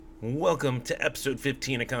Welcome to episode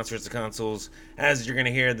 15 of Concerts of Consoles. As you're going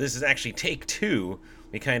to hear, this is actually take two.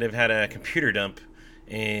 We kind of had a computer dump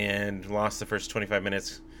and lost the first 25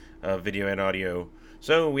 minutes of video and audio.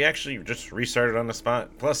 So we actually just restarted on the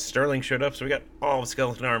spot. Plus, Sterling showed up, so we got all of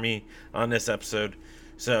Skeleton Army on this episode.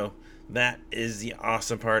 So that is the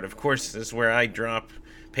awesome part. Of course, this is where I drop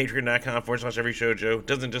patreon.com/everyshowjoe.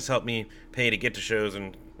 Doesn't just help me pay to get to shows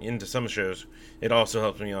and into some shows. It also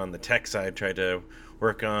helps me on the tech side, try to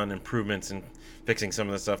work on improvements and fixing some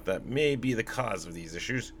of the stuff that may be the cause of these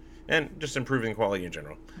issues, and just improving quality in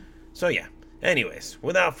general. So yeah, anyways,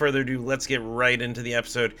 without further ado, let's get right into the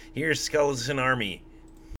episode. Here's Skeleton Army.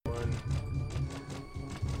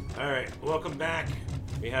 Alright, welcome back.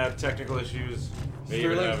 We had technical issues.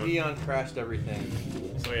 Sterling Neon crashed everything.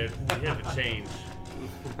 So we have to change.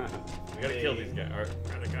 We gotta kill these guys. Or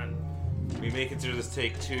the gun. We make it through this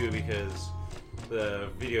take two because the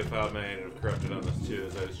video file might have corrupted on us too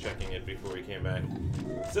as I was checking it before we came back.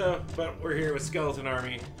 So, but we're here with Skeleton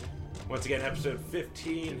Army. Once again, episode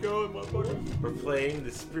 15. Going, motherfucker. We're playing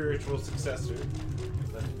the spiritual successor.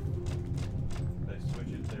 Let's switch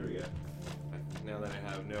it. There we go. Now that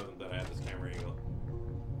I know that I have this camera angle.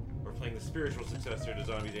 We're playing the spiritual successor to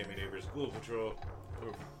Zombies Ate My Neighbors Ghoul Patrol.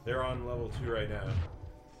 They're on level 2 right now.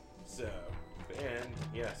 So, and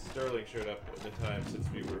yes, Sterling showed up at the time since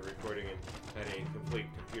we were recording and had a complete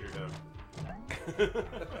computer dump.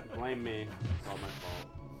 Blame me. It's all my fault.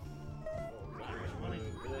 Where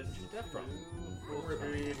did you get that from?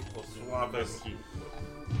 We'll swap us.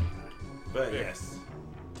 But yes.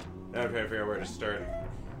 Now I'm trying to figure out where to start.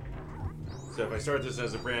 So if I start this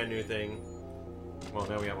as a brand new thing, well,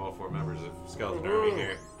 now we have all 4 members of Skeleton Army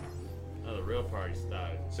here. Oh, the real party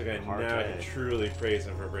started. So again, now I can truly praise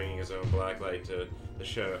him for bringing his own blacklight to the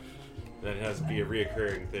show. That has to be a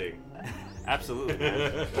reoccurring thing. Absolutely,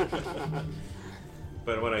 man.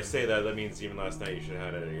 But when I say that, that means even last night you should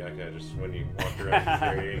have had a yucca just when you walked around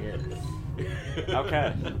carrying it.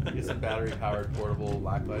 Okay. Get some battery-powered portable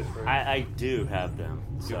blacklights for I do have them.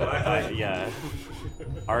 So, blacklight? yeah.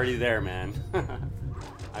 Already there, man.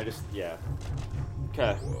 Yeah.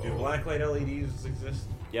 Okay. Do blacklight LEDs exist?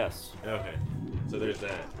 Yes. Okay. So there's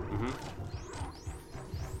that. Mm-hmm.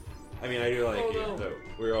 I mean, I do like it, though.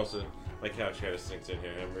 We're also... My couch kind of sinks in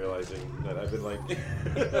here. I'm realizing that I've been like...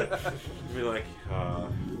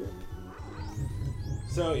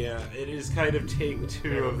 So, yeah, it is kind of take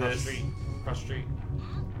 2 of this. Cross street.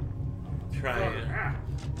 Try it.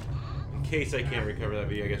 In case I can't recover that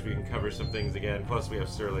video, I guess we can cover some things again. Plus, we have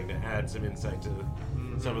Sterling to add some insight to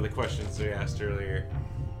some of the questions we asked earlier.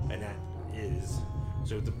 And that is...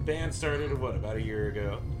 So the band started, about a year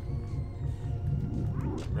ago?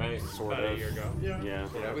 Right? Sort About of. a year ago. Yeah.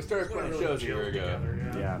 Yeah, we started playing shows a year ago.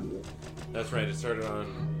 Yeah. That's right, it started on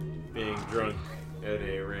being drunk at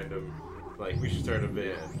a random... Like, we should start a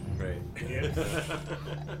band, right? Yeah.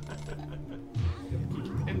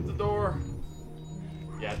 In the door.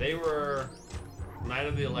 Yeah, they were... Night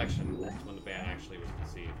of the election when the band actually was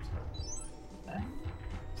conceived.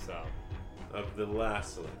 So... Of the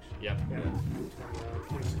last selection. Yep. Yeah,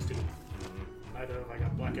 2016. Night of, I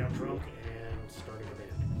got blackout drunk and started a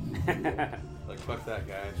band. Like, fuck that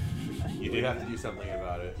guy. You We have to do something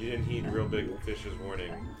about it. You didn't heed Real Big Fish's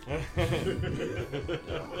warning.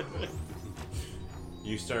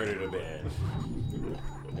 You started a band.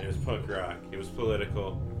 It was punk rock. It was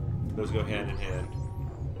political. Those go hand in hand.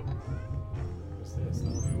 What's this?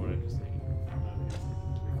 What did I just think?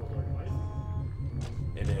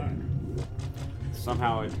 And then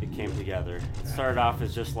Somehow it came together. It started off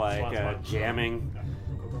as just like Spot. jamming,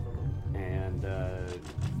 and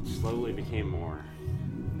slowly became more.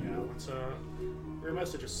 Yeah, once we were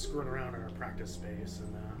mostly just screwing around in our practice space,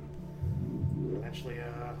 and eventually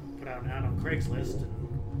put out an ad on Craigslist,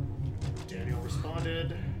 and Daniel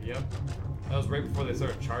responded. Yep. That was right before they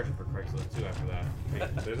started charging for Craigslist too. After that.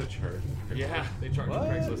 wait, there's a chart. Yeah, they charge for What?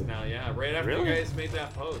 Craigslist now. Yeah, right after Really? you guys made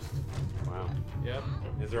that post. Wow. Yep.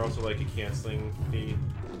 Is there also like a canceling fee?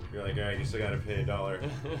 You're like, alright, you still gotta pay $1.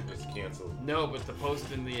 Just cancel. No, but the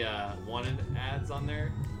post in the wanted ads on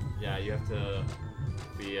there, yeah, you have to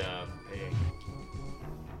be paying.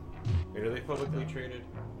 Wait, are they publicly traded?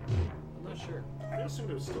 I'm not sure. I assumed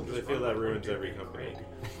it was still. Because I just feel run that by ruins one every dude named company.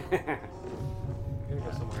 Craig. I'm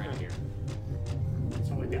gonna go somewhere in here. It's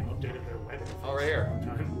not like they updated their web interface Oh, right here. all the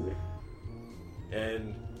time.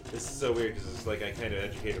 And this is so weird because it's like I kind of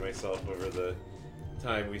educated myself over the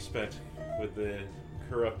time we spent with the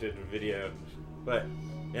corrupted video. But,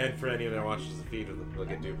 and for anyone that watches the feed, we'll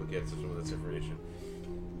get duplicates of some of this information.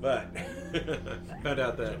 But, found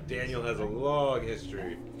out that Daniel has a long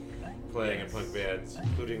history playing in punk bands,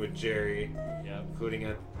 including with Jerry, Yep. including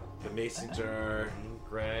at The Mason Jar.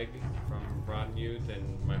 Greg from Rotten Youth,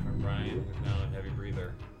 and my friend Brian, who's now in Heavy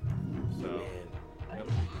Breather. So, Man. yep.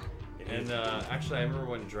 And actually, I remember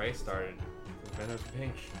when Dre started with Venom's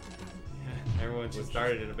Pink. Yeah, I remember when she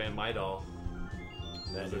started in a band My Doll.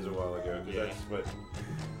 That is a while ago, because Yeah. that's what,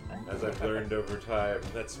 as I've learned over time,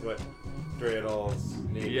 that's what Dre Doll's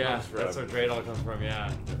name Yeah, comes from. that's where Dre Doll comes from.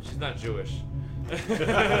 Yeah, she's not Jewish.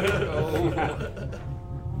 Oh.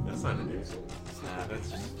 That's not an insult. That's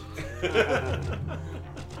just.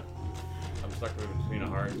 I'm stuck between a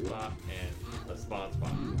hard spot and a spawn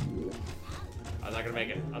spot. I'm not gonna make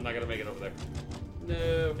it. I'm not gonna make it over there.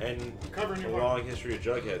 No. And Covering a your long history of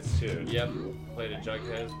Jugheads, too. Yep. Played at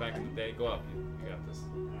Jugheads back in the day. Go up. You got this.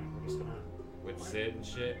 We're just gonna. With Sid and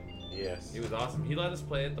shit. Yes. He was awesome. He let us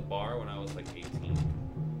play at the bar when I was like 18.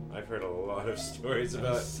 I've heard a lot of stories That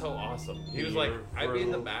about was so awesome. He was You like, were I'd be in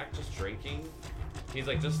the fertile. back just drinking. He's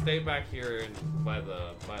like, just stay back here and by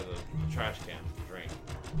the trash can, drink.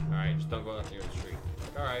 All right, just don't go out near the street.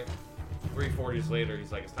 Like, all right. 340s later,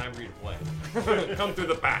 he's like, it's time for you to play. Come through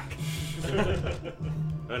the back.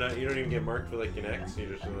 Oh, no, you don't even get marked for like an X. You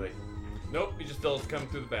just like. Nope, he just tells us come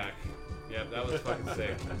through the back. Yep, that was fucking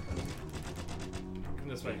sick. Come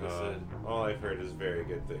this way. All I've heard is very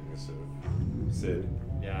good things of Sid.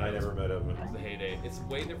 Yeah, I it was- never met him. It was the heyday. It's a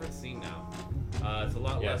way different scene now. It's a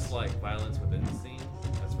lot Yes. less like violence within the scene.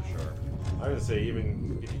 That's for sure. I would say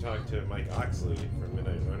even if you talk to Mike Oxley from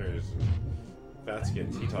Midnight Runners and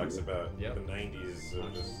Fatskins, he talks about Yep. the 90s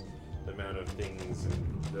of just the amount of things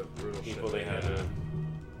and The brutal people shit they had to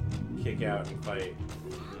kick out and fight.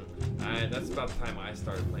 That's about the time I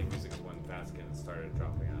started playing music when Fatskins started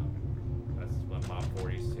dropping out. That's when Mob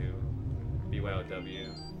 40s too,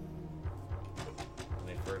 BYOW, when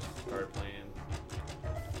they first started playing.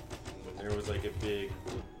 There was like a big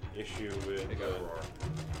issue with Big uproar.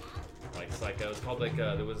 Like Psycho. It was called like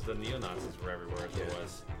there was the neo Nazis were everywhere. As it Yeah.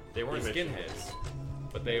 was. They weren't You mentioned skinheads,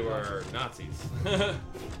 but they were Nazis. yeah,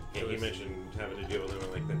 he mentioned having to deal with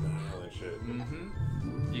them like the Nile and shit.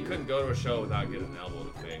 Mm-hmm. You couldn't go to a show without getting an elbow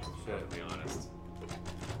to the face. To be honest.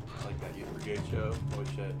 Like that Youth Brigade show. Oh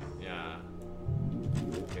shit. Yeah.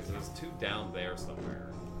 Okay, so there's two down there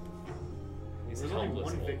somewhere. These There's only helpless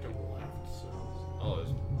one old victim people. left, so. Oh, there's.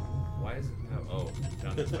 Why is it? Oh,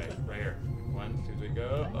 down this way. Right here. 1, 2, 3,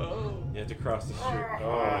 go. Oh. You had to cross the street.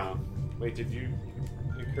 Oh, wait, did you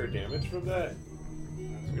incur damage from that?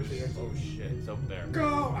 Oh shit, it's over there. Go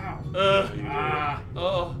out! You did. Ah!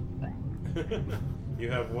 Oh. You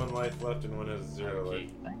have 1 life left and one has 0 life.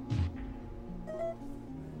 Key.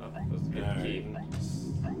 Oh, was to get the key.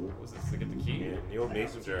 Was this to get the key? Yeah, the old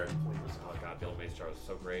mason jar. Oh god, the old mace jar was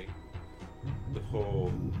so great. The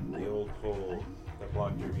old hole that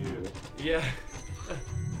blocked your view. Yeah.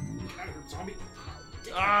 Get out of here, zombie!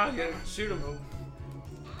 Ah, yeah, shoot him. Oh,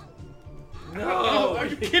 No. are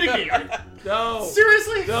you kidding me? No.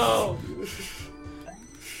 Seriously? No.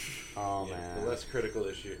 Oh Yeah, man. the less critical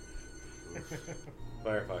issue.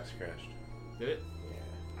 Firefox crashed. Did it?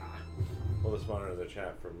 Yeah. Well, let's monitor the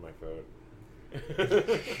chat from my phone.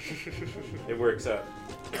 It works out.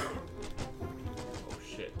 Oh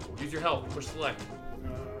shit. Use your help. Push select.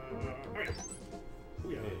 Okay. Ooh,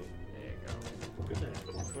 yeah. There you go. Good day.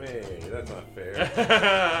 Wait, that's not fair.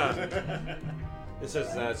 It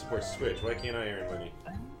says that supports Switch. Why can't I earn money?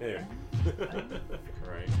 There.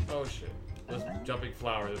 Right. Oh shit. Those jumping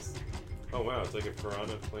flowers. Oh wow, it's like a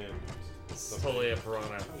piranha plant. It's totally a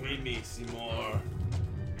piranha. Feed me, Seymour.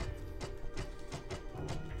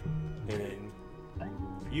 And then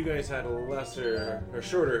you guys had a lesser or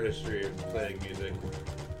shorter history of playing music.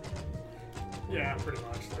 Yeah, pretty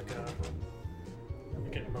much.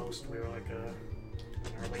 Like, at most, we were like in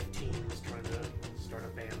our late teens trying to start a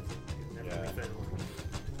band. And then we Yeah. failed.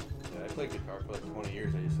 Yeah, I played guitar for like 20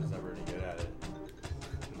 years. I just was never any good at it.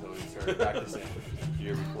 Until we started practicing the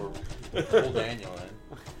year before pulled Daniel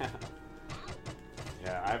in.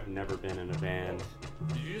 Yeah, I've never been in a band.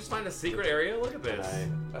 Did you just find a secret area? Look at But this.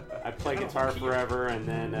 I played guitar forever, and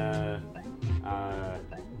then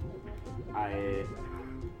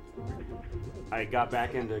I got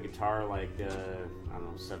back into guitar like I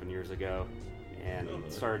don't know 7 years ago, and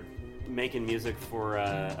started making music for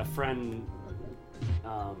a friend.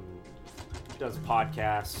 Does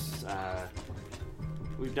podcasts.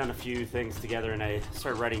 We've done a few things together, and I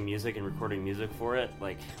started writing music and recording music for it,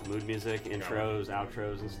 like mood music, intros,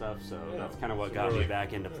 outros, and stuff. So that's kind of what got me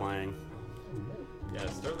back into playing. Yeah,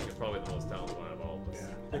 Sterling is probably the most talented one of all of us.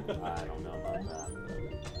 I don't know about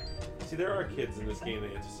that. See, there are kids in this game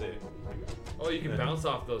that get to say. Oh, you can bounce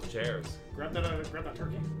off those chairs. Grab that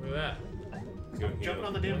turkey. Look at that. Go Jumping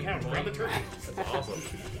on the damn couch. Grab the turkey. That's awesome.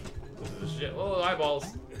 Shit. Oh, eyeballs.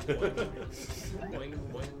 Boing, boing,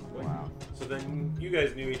 boing. Wow. So then you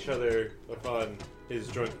guys knew each other upon his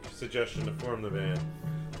drunk suggestion to form the band.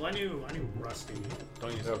 Well, I knew Rusty.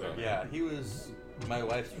 Don't use Okay. that. Yeah, he was my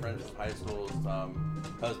wife's friend's high school's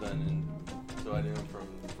husband, and so I knew him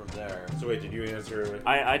from there. So wait, did you answer?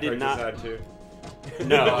 I did Craig's not. side too?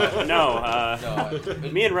 No, No,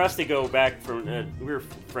 me and Rusty go back from we were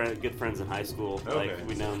good friends in high school. Okay. Like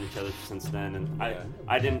we've known each other since then, and Yeah.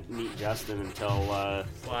 I didn't meet Justin until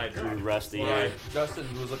Slide. through Rusty. Slide. Justin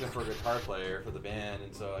was looking for a guitar player for the band,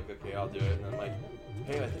 and so like, okay, I'll do it. And I'm like,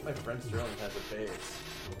 hey, I think my friend Sterling has a bass.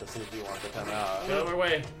 Let's see if he wants to come out. Get out of my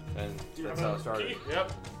way. And Do you that's have how a it started. key?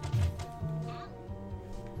 Yep.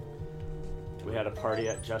 We had a party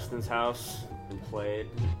at Justin's house and played,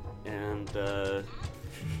 and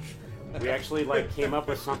we actually like came up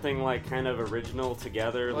with something like kind of original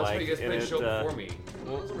together. Well, that's like why you guys and played a show it, before me.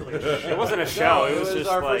 Well, it wasn't really a show. it wasn't a show. No, it was just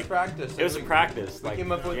our like first practice. it was a We- practice. We Like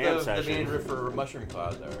came up with jam the session. band riff for Mushroom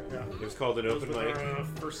Cloud there. Yeah. It was called an It was open with mic. our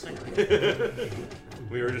first singer.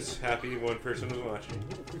 We were just happy one person was watching.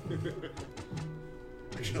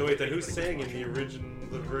 So wait, then who sang in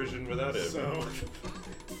the version without him? So,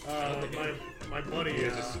 my buddy, You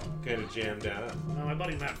guys just kind of jammed out. my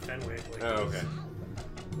buddy Matt Fenwick, like, Oh, was okay.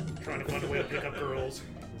 trying to find a way to pick up girls.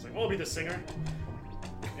 He's like, "Oh, I'll be the singer."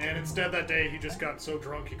 And instead that day he just got so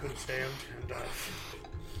drunk he couldn't stand, and Oh,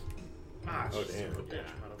 just damn. sort of bitch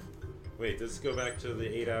about him. Wait, does this go back to the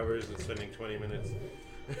 8 hours and spending 20 minutes?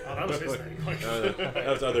 Oh, that was his thing. Like, Oh, no, that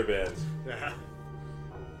was other bands. yeah.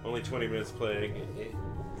 Only 20 minutes playing,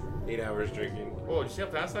 8 hours drinking. Whoa, did you see how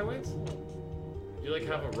fast I went? You like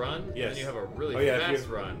have a run, and Yes. then you have a really Oh, yeah, if fast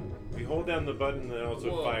you- run. If you hold down the button, then it also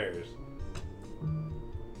Whoa. fires.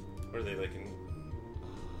 What are they, like in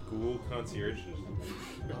ghoul concierges?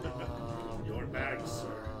 Your bag,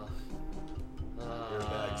 sir. Your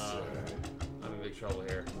bag, sir. I'm in big trouble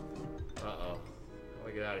here. Uh-oh. How do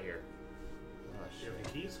I get out of here? Oh, Do you have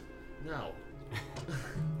shit. any keys? No.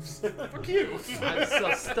 Fuck you! I'm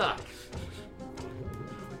still stuck.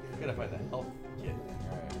 Gotta find that help kit.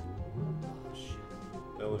 Alright. Oh, shit.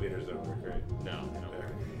 The elevators don't work, right? No.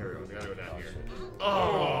 Here we go. We gotta go down here. shit.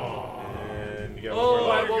 Oh! And you got Oh,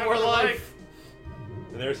 one I more have one more life!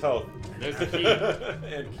 And there's health. There's the key.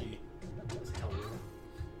 And key.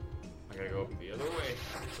 I gotta go the other way.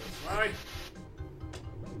 Right.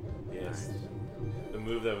 Yes. The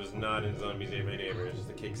move that was not in Zombies Ate My Neighbors,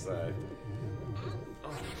 the kick slide. Oh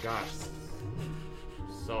my gosh.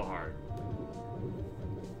 So hard.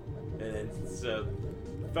 And so,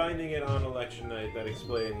 finding it on election night, that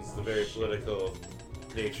explains the very political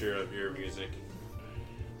nature of your music.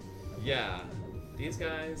 Yeah. These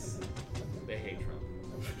guys, they hate Trump.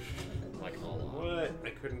 Like a lot. What? I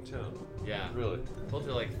couldn't tell. Yeah. Really? Told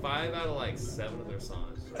you like 5 out of like 7 of their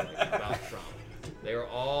songs were like about Trump. They were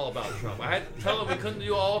all about Trump. I had to tell them we couldn't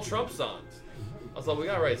do all Trump songs. I was like, we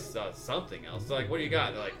gotta write something else. They're like, what do you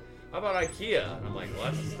got? They're like, how about IKEA? And I'm like, well,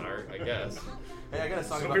 that's a start, I guess. Hey, I got a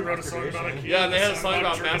song Somebody about wrote a song about masturbation. IKEA. Yeah, and they had a Song song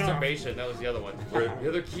about about jerking off. masturbation. That was the other one. The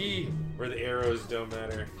other key. Where the arrows don't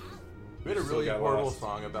matter. We had a Still really got horrible lost.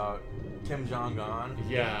 song about Kim Jong-un.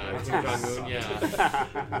 Yeah, Kim Jong-un,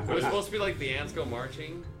 yeah. It was supposed to be like the ants go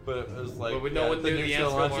marching, But it was like, but no one the knew the nuke's ants still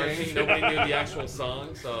go launching. marching. Nobody knew the actual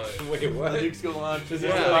song, so... Wait, what? The nuke's still launch. Is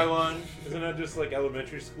Yeah. by one? Isn't that just like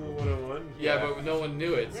elementary school 101? Yeah, Yeah. but no one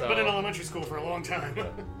knew it, so... I've been in elementary school for a long time.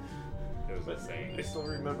 It was insane. I still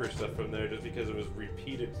remember stuff from there just because it was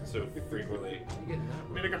repeated so frequently.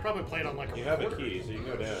 I mean, I could probably play it on like a You have a recorder. key, so you can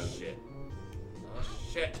go down. Shit. Oh,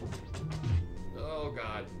 shit. Oh,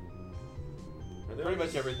 God. Are there Pretty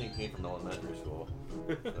much everything came from elementary school.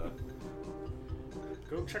 So.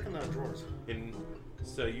 Go check in the drawers. And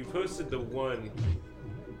so you posted the one.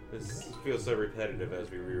 This feels so repetitive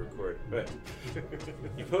as we re-record, but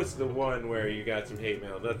you posted the one where you got some hate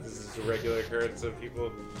mail. Not this is a regular occurrence of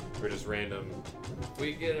people, or just random,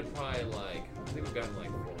 We get it probably like... I think we've gotten like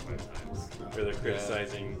 4 or 5 times. where they're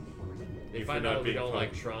criticizing They you for find not out we being don't fun.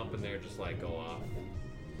 like Trump, and they're just like, go off.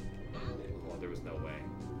 Oh, there was no way.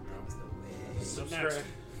 Subscribe.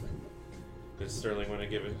 Does Sterling want to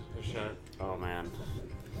give it a shot? Oh man.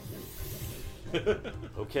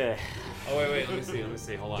 Okay. Oh, wait, let me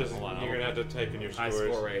see. Hold on, Just, hold on. you're gonna have to type in your High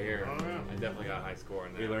scores. score right here. Oh, yeah. I definitely got a high score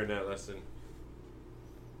in We there. learned that lesson,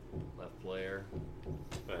 Left player.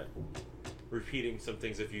 but repeating some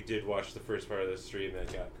things if you did watch the first part of the stream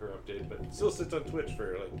that got corrupted, but it still sits on Twitch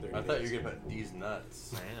for like 30 I thought days. you were gonna put D's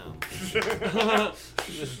nuts. Damn.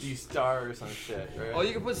 Just D star or some shit, right? Oh,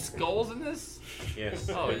 you can put skulls in this? Yes.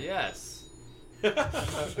 Oh, yes.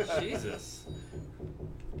 Jesus.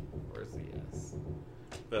 Where's the yes?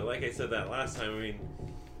 But like I said that last time, I mean,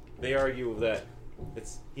 they argue that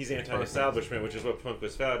he's anti-establishment, which is what punk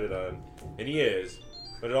was founded on, and he is.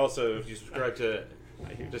 But also, if you subscribe to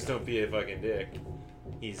just don't be a fucking dick,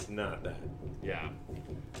 he's not that. Yeah.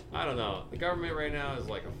 I don't know. The government right now is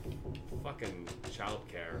like a fucking child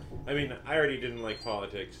care. I mean, I already didn't like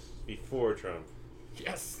politics before Trump.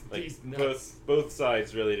 Yes, Like he's nuts. both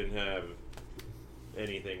sides really didn't have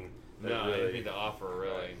anything. That No, really, anything to offer,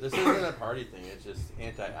 really. This isn't a party thing. It's just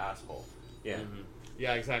anti-asshole. yeah. Mhm.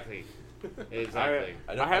 Yeah, exactly. Exactly.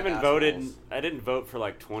 I I don't haven't like voted. assholes. I didn't vote for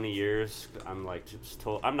like 20 years. I'm like just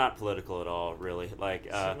told. I'm not political at all, really. Like,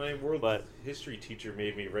 So my world but history teacher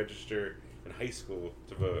made me register in high school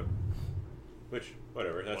to vote, which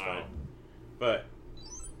whatever, that's Wow. fine. But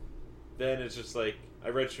then it's just like I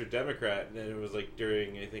registered Democrat, and then it was like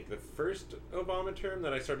during I think the first Obama term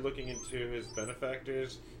that I started looking into his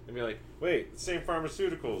benefactors and be like, wait, the same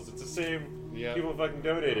pharmaceuticals, it's the same Yeah. people fucking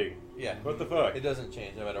donating. Yeah. What the fuck? It doesn't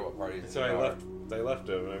change no matter what party. So I left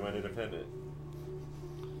him and I went independent.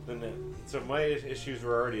 So my issues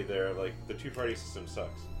were already there. Like the two-party system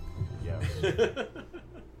sucks. yeah.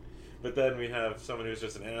 But then we have someone who's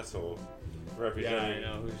just an asshole Yeah, representing. I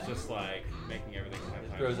know. Who's just like making everything 10 It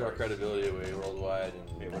times throws our worse. credibility away worldwide.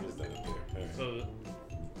 Hey, And what is that up there? Alright. So,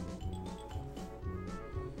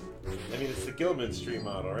 I mean, it's the Gilman Street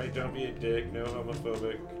model, right? Don't be a dick. No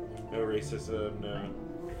homophobic. No racism. No.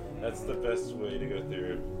 That's the best way to go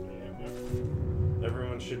through it.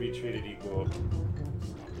 Everyone should be treated equal.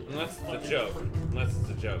 unless it's a joke. Unless it's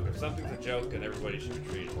a joke. If something's a joke, then everybody should be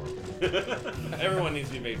treated horribly. Everyone needs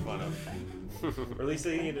to be made fun of. Or at least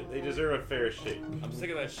they deserve a fair shake. I'm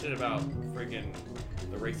sick of that shit about friggin'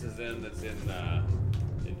 the racism that's in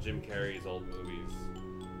Jim Carrey's old movies.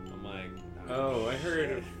 I'm like, Oh, I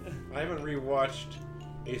heard. I haven't rewatched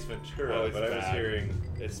Ace Ventura, Oh, it's but I was bad. hearing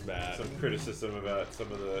it's bad. some criticism about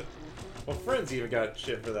some of the. Well, Friends even got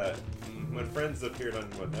shit for that. When Friends appeared on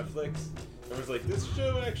Netflix, I was like, this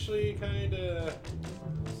show actually kind of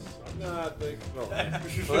not the. Well, well,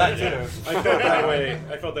 that too. I felt that way.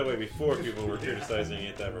 I felt that way before people were criticizing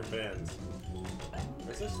it that were fans.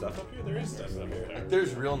 Is there stuff up here? There is stuff up here.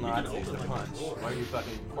 There's real Nazis open to like punch. the door. Why are you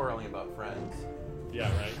fucking quarreling about friends? Yeah,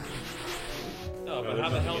 right. No, but there's how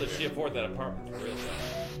the hell nothing did in she here. afford that apartment for real?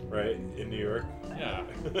 Though? Right in New York. Yeah,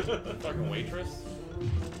 fucking waitress.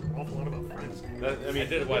 An awful lot about friends. That, I I mean,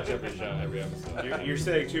 did watch every show, every episode. You're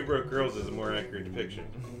saying Two Broke Girls is a more accurate depiction.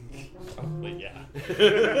 But yeah.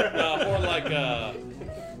 No, more like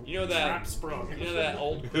you know that Trap sprung. you know that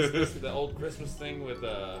old Christmas thing with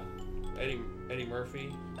Eddie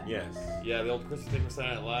Murphy. Yes. Yeah, the old Christmas thing with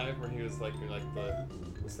Saturday Night Live where he was like the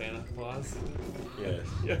Santa Claus. Yes.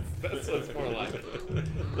 Yes, that's what it's more like.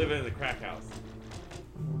 Living in the crack house.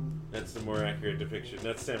 That's the more accurate depiction.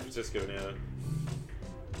 That's San Francisco now.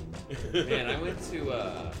 Man, I went to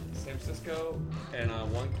San Francisco, and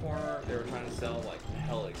on one corner they were trying to sell like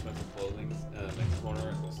hella expensive clothing, and the next corner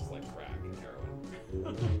it was just like crack and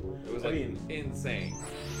heroin. It was I like mean- insane.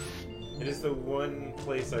 It is the one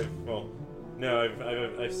place I've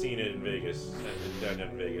seen it in Vegas, in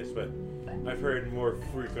downtown Vegas, but I've heard more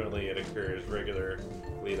frequently it occurs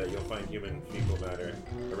regularly that you'll find human fecal matter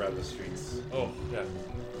around the streets. Oh yeah,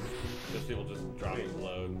 just people just dropping the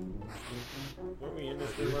load. Weren't we in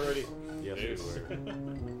this room already? Yes, Yes. we were.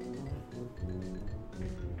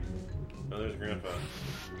 Oh, there's Grandpa.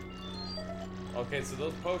 Okay, so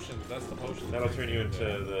those potions, that's the potion. That'll turn you into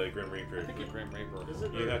the Grim Reaper. the Grim Reaper. Is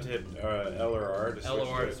it You have to hit L or R to switch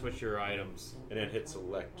LOR to to it, switch your items and then hit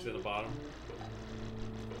select. to the bottom.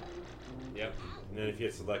 Yep. And then if you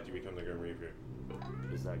hit select, you become the Grim Reaper.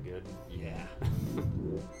 Is that good? Yeah.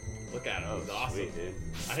 Look at him. Oh, He's awesome. sweet, dude.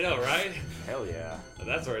 I know, right? Hell yeah.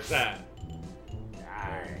 That's where it's at.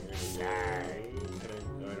 No,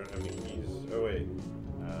 I don't have any keys. Oh wait.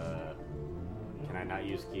 Can I not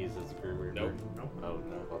use keys as a Grim Reaper? Nope. Oh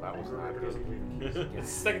no, well that was not Reaper doesn't good. need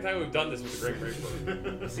It's the second time we've done this with the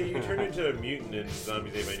Grim Reaper. See, you turn into a mutant in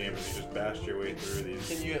Zombies Ate My Neighbors. You just bashed your way through these.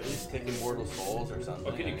 Can you at least take immortal souls or something?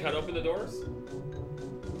 Oh, can you I mean, cut open the doors?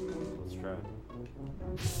 Let's try.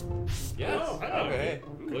 Yes. Oh, Okay.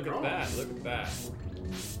 Look at that. Look at that.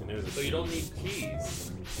 And there's a So you don't need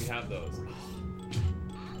keys. You have those.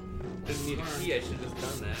 Didn't need a key. I should have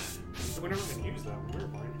just done that. So we never even used that one. We were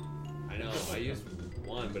fine. I know. I used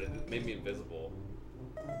one, but it made me invisible.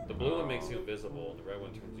 The blue one makes you invisible. The red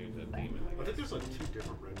one turns you into a demon. I I think guess. there's like two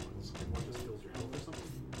different red ones. One just fills your health or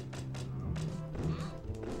something.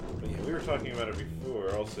 But yeah, we were talking about it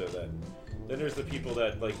before. Also, that then there's the people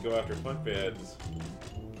that like go after punk bands.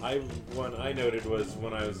 One I noted was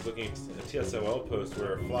when I was looking at a TSOL post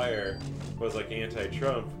where a flyer was like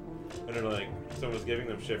anti-Trump, And then like someone was giving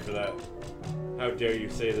them shit for that. How dare you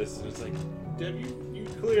say this? And it's like, Deb, you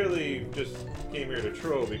clearly just came here to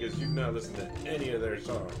troll because you've not listened to any of their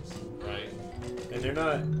songs. Right. And they're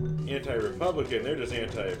not anti-Republican, they're just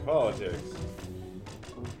anti-politics.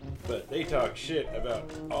 But they talk shit about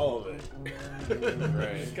all of it.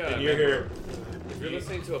 Right. Just gotta And you're remember, here. if you're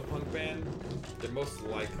listening to a punk band, they're most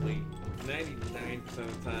likely 99%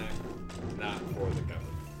 of the time not for the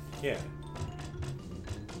government. Yeah.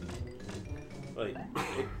 Like,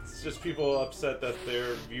 it's just people upset that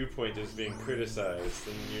their viewpoint is being criticized,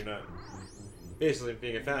 and you're not basically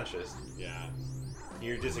being a fascist. Yeah.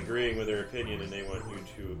 You're disagreeing with their opinion, and they want you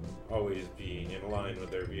to always be in line with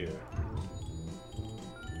their view.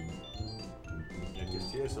 Yeah,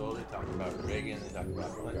 because TSO, they talk about Reagan, they talk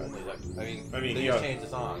about Clinton, they talk, I mean, they yeah. just changed the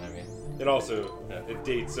song. I mean, It also it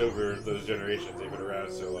dates over those generations. They've been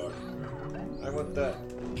around so long. I want that,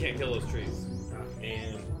 Can't kill those trees.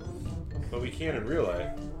 but we can in real life.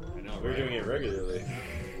 I know, We're right? doing it regularly.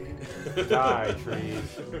 Die,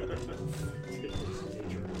 trees.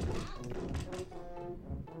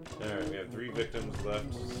 Alright, we have 3 victims left.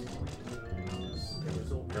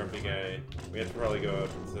 Grumpy guy. We have to probably go up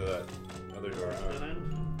to that other door.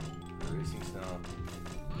 Racing Snow.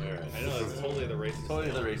 Alright. I know, it's totally the racing Totally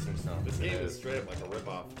style. the Racing Snow. This game is straight up like a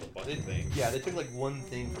rip-off of the button thing. Yeah, they took like one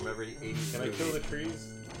thing from every 80s Can I movie. kill the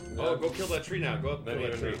trees? Oh, go kill that tree now. Go up, Not kill that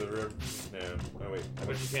even tree. with the room. No. Oh wait. I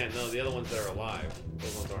bet you can't. No, the other ones that are alive.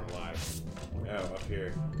 Those ones aren't alive. Oh, up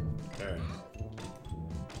here. Alright.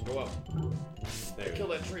 Go up. There we Kill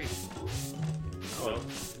go. that tree. Oh.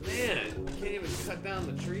 Man, you can't even cut down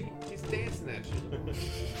the tree. He's dancing at you.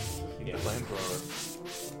 The flamethrower.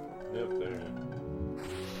 Nope, there.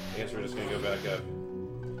 I guess we're just gonna go back up.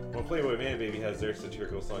 Well, Playboy Man Baby has their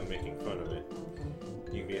satirical song making fun of it.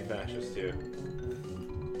 You can be a fascist too.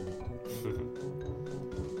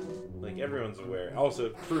 Like everyone's aware. Also,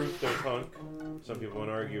 proof they're punk. Some people want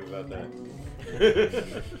to argue about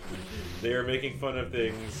that. They are making fun of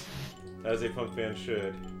things as a punk band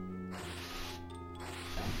should.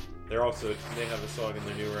 They have a song in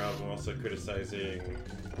their newer album also criticizing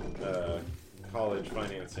college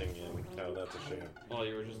financing and how that's a shame. Oh,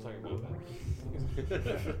 you were just talking about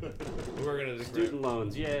that. We're Student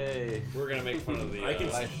loans, yay! We're gonna make fun of the I can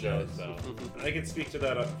life see shows, that. so. I can speak to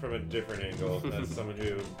that from a different angle as someone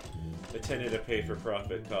who attended a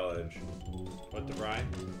pay-for-profit college, What, the Bri?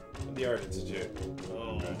 the Art Institute.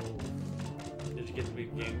 Oh. Did you get to be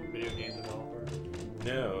video game developer?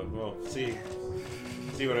 No, well, see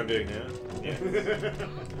what I'm doing now? Yeah.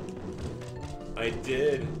 I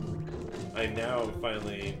did. I'm now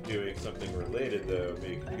finally doing something related, though,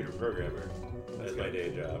 being a computer programmer as my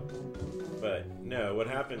day job. But no, what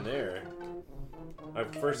happened there?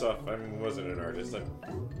 First off, I wasn't an artist.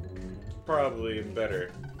 I'm probably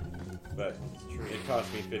better, but it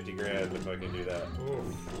cost me 50 grand if I can do that.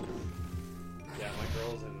 Oof. Yeah, my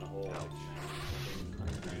girl's in the whole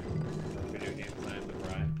video game design, the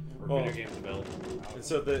Bri. Or Well, video game development. And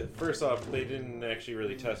so first off, they didn't actually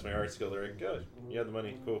really test my art skill. They're like, good, you have the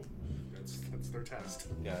money, cool. That's their test.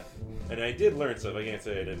 Yeah. And I did learn stuff. I can't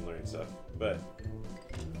say I didn't learn stuff, but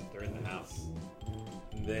They're in the house.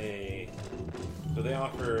 they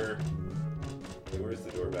offer. Wait, where's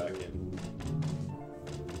the door back in?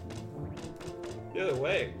 The other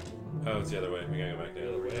way. Oh, it's the other way. We gotta go back The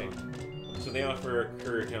other way. down. So they offer a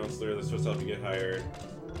career counselor that's supposed to help you get hired.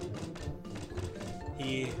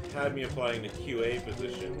 He had me applying to QA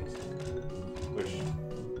positions, which,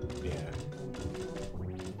 yeah.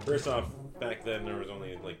 First off, back then there was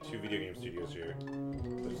only like 2 video game studios here.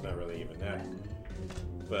 There's not really even that.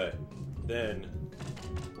 But then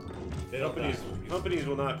They don't companies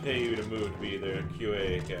will not pay you to move to be their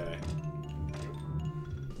QA guy.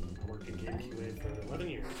 I worked in game QA for 11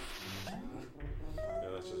 years.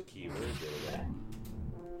 No, that's just a keyword.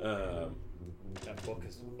 That book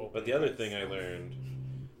is open. But the other thing I learned,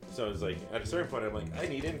 so it's like at a certain point I'm like, I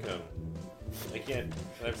need income. I can't.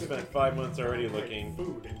 I've spent 5 months already looking.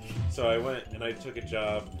 Food. So I went and I took a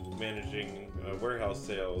job managing warehouse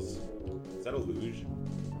sales. Is that a luge?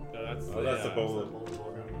 No, that's Oh, that's the bowl.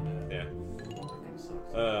 Yeah.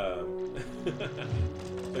 So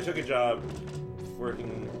I took a job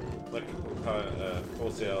working like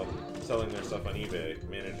wholesale, selling their stuff on eBay,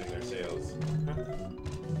 managing their sales.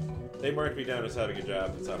 They marked me down as having a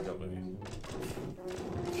job and stopped helping me.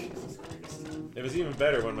 Jesus Christ. It was even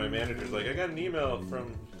better when my manager's like, I got an email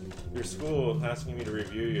from your school asking me to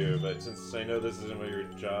review you, but since I know this isn't what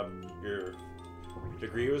your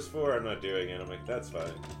degree was for, I'm not doing it. I'm like, that's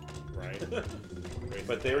fine. right.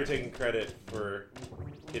 But they were taking credit for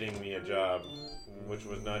getting me a job, which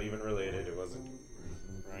was not even related. It wasn't.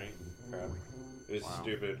 Right. crap. It was Wow.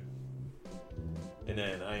 stupid. And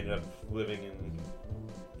then I ended up living in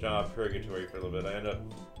job purgatory for a little bit. I ended up,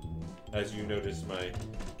 as you noticed, my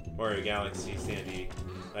Mario Galaxy Sandy.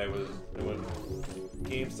 I went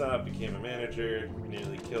GameStop, became a manager,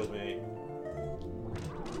 nearly killed me.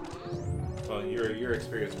 Well, your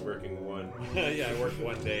experience working one Yeah, I worked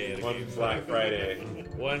one day at a one GameStop. Black Friday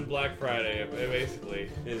One Black Friday, basically.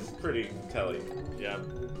 is pretty telling. Yeah,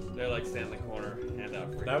 they're like stand in the corner, hand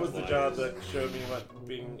out free That was the flyers. job that showed me what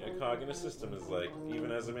being a cog in a system is like,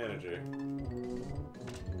 even as a manager.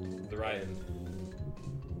 The right and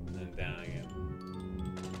then down again.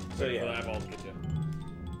 So The yeah, eyeballs get you.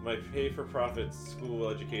 my pay-for-profit school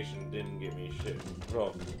education didn't get me shit.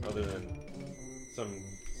 Well, other than some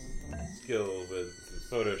skill with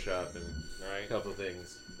Photoshop and a Right. couple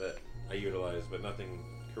things that I utilized, but nothing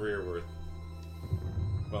career worth.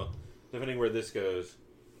 Well, depending where this goes,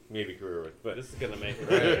 maybe career worth. But This is gonna make it.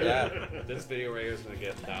 Right, yeah. This video right here is gonna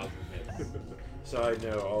get 1,000 hits. so I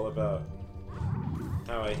know all about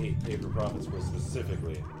how I hate pay-for-profit school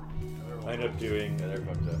specifically. I ended up doing. Yeah, they're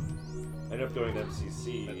fucked up. I ended up going to I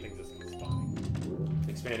MCC, think this is fine.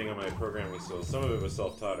 expanding on my programming skills. Some of it was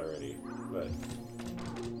self-taught already, but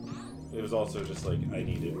it was also just like I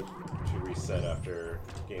needed to reset after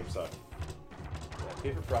GameStop. Yeah,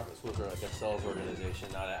 pay-for-profit schools are like a sales organization,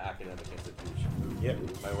 not an academic institution. Yep.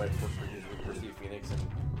 My wife worked for University of Phoenix, and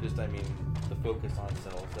just, I mean, the focus on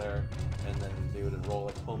sales there, and then they would enroll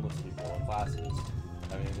like homeless people in classes.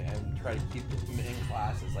 I mean, and try to keep them in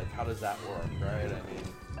classes. Like, how does that work, right?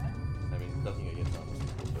 I mean, nothing against homeless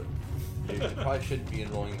people, but you probably shouldn't be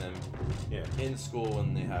enrolling them Yeah. in school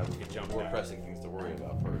when they have Get jumped more out. pressing things to worry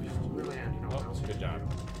about first. Really handy, you know what Oh, else good job.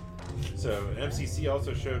 So MCC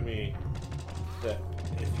also showed me that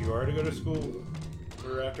if you are to go to school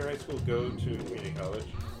or after high school, go to community college.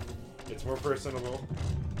 It's more personable.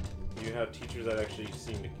 You have teachers that actually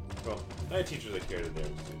seem to. Well, I had teachers that cared at the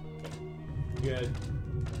MCC. But you had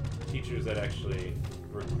teachers that actually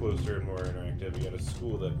were closer and more interactive. You had a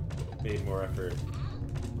school that made more effort,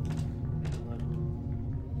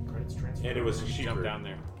 Credits transfer. and it was Jump cheaper. down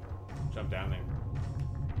there. Jump down there.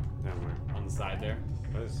 Down where? On the side there.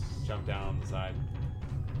 Let's- Jump down on the side.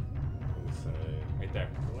 let's, Right there.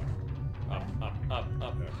 Up, up, up,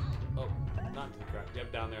 up. Yeah. Oh, not to the ground.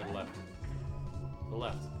 Yep, down there, the left. The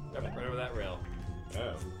left. Yep, right over that rail.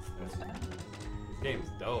 Oh. This game's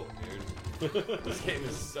dope, dude. This game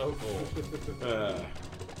is so cool.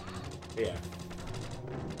 Yeah.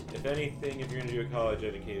 If anything, if you're gonna do a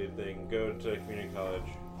college-educated thing, go to community college.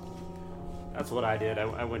 That's what I did.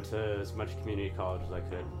 I went to as much community college as I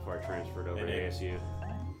could before I transferred over And to it- ASU.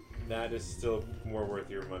 That is still more worth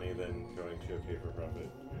your money than going to a pay-for-profit.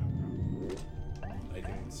 I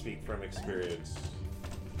can speak from experience,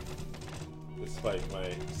 despite my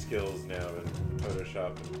skills now in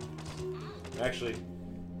Photoshop and actually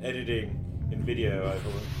editing in video.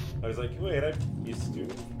 I was like, wait, I used to do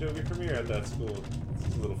Adobe Premiere at that school.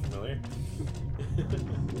 It's a little familiar.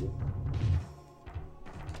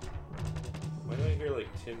 Why do I hear like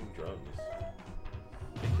tin drums?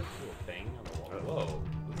 I think this little thing on the wall. Whoa,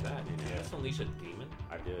 what's that, dude? Did you just unleash a demon?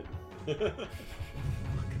 I did.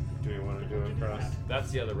 Do we want to go across?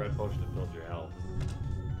 That's the other red potion that builds your health.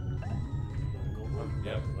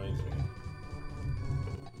 Yep. Reminds me.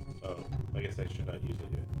 Oh, I guess I should not use it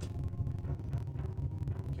yet.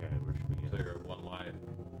 Okay, where should we clear one wide?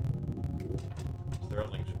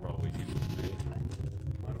 Sterling should probably use it.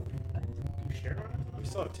 You share on it? We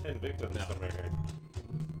still have 10 victims No. somewhere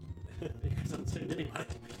here. You guys don't say anybody.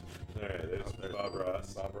 Alright, there's Bob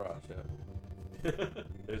Ross. Bob Ross, yeah.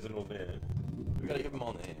 There's an old man, We gotta give them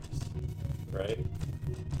all names. right?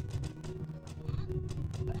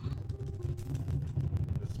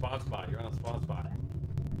 The spawn spot, you're on a spawn spot.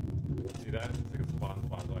 See that? It's like a spawn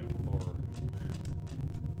spot going forward.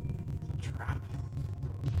 It's a trap.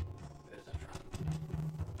 There's a trap.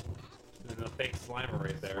 There's a fake Slimer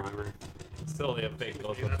right there. Slimer. Still, they have fake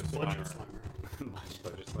those Yeah, looks that's of Budget Slimer. Slimer.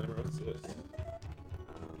 Budget Slimer, what's this?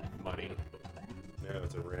 Money. No,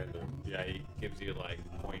 it's a random Yeah, he gives you like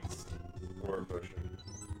points. war potion.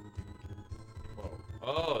 Whoa.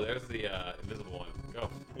 Oh, there's the invisible one. Go.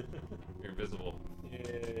 You're invisible.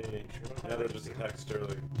 Yay. Now they'll just attack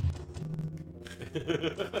Sterling.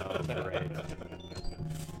 Oh, great.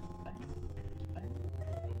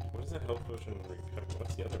 What is that health potion?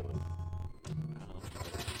 What's the other one?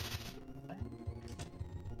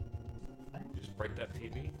 Just break that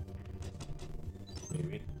TV.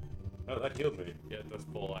 Maybe. Oh, that healed me. Yeah, that's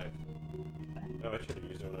full life. Oh, I should have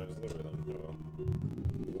used it when I was lower then. Oh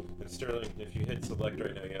well. And Sterling, if you hit select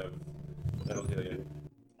right now, you have. That'll heal you.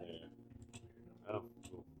 Yeah. Oh,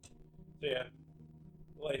 cool.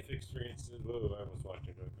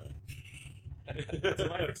 a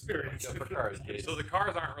life experience. Go for cars, kids. So the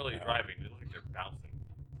cars aren't really driving; they look like they're bouncing.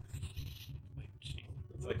 Like, jeez.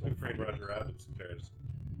 It's like Who Framed Roger Rabbit's cars.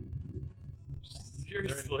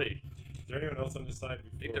 Seriously. Is there anyone else on this side?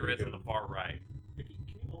 I think there is on the far right. Can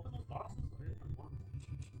you open those boxes?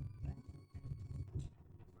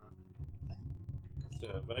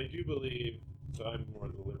 So, but I do believe, so I'm more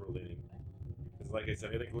the liberal leaning. Because like I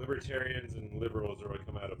said, I think libertarians and liberals are what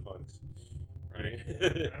come out of punks. Right?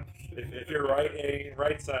 if you're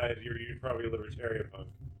right side, you're probably a libertarian punk.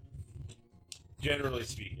 Generally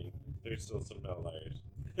speaking, there's still some outliers.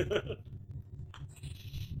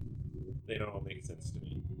 They don't all make sense to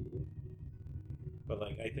me. But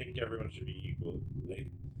like, I think everyone should be equal.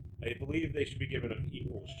 I believe they should be given an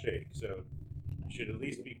equal shake. So, should at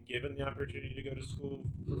least be given the opportunity to go to school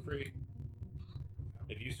for free.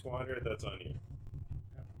 If you squander it, that's on you.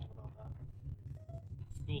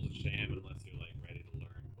 School's a sham unless you're like ready to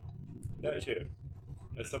learn. That too.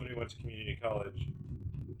 As somebody who went to community college.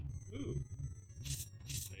 Ooh.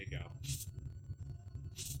 There you go.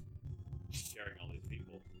 Carrying all these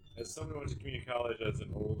people. As someone who went to community college as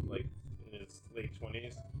an old, like, in his late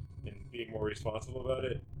 20s, and being more responsible about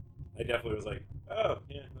it, I definitely was like, oh,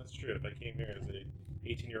 yeah, that's true. If I came here as a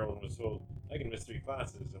 18-year-old and was told, I can miss 3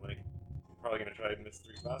 classes, am I probably going to try and miss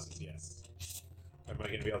 3 classes? Yes. Am I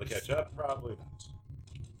going to be able to catch up? Probably not.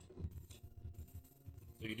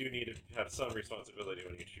 So you do need to have some responsibility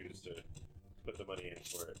when you choose to put the money in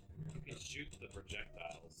for it. You can shoot the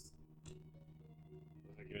projectiles.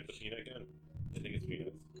 Give it the peanut gun? I think it's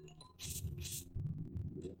peanuts.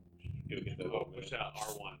 Go get that. Oh, push out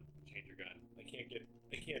R1. Change your gun.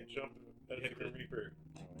 I can't jump as a Grim Reaper.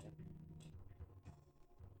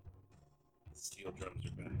 The steel drums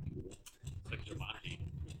are back. It's like Jumanji.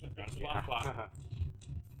 Swap, swap. Alright,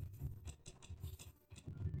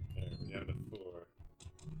 we're down to 4.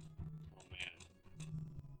 Oh man.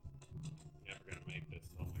 Never gonna make this.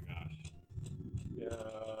 Oh my gosh. Yeah.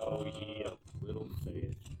 Oh yeah, little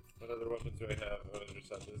face. What other weapons do I have? Oh, I just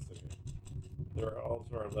have this thing. There are all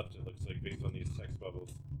to our left, it looks like, based on these text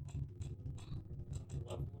bubbles.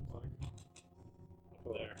 Left looks like.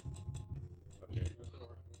 Up there. Up here.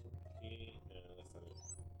 No, that's not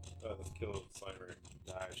it. Oh, let's kill Slimer.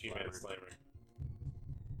 She-Man Slimer.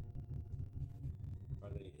 Are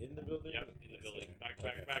they in the building? Yep, in the building.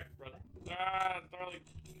 Back, brother. Ah, darling.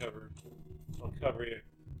 Cover. I'll cover you.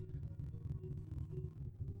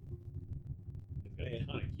 It's got a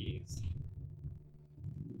ton of keys.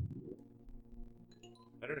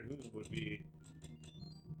 I don't know who would be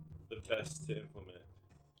the best to implement.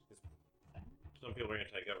 'Cause some people are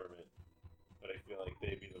anti-government, but I feel like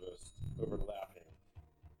they'd be the most overlapping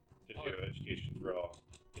to do education for all.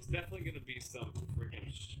 It's definitely gonna be some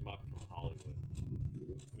freaking schmuck from Hollywood.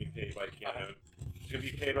 It's gonna be paid by Keanu. It's gonna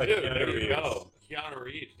be paid by Dude, Keanu there you Reeves. go. Keanu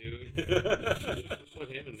Reeves, dude. Put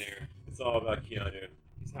him in there. It's all about Keanu,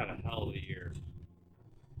 He's had a hell of a year.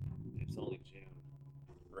 It's only June.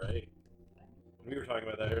 right? We were talking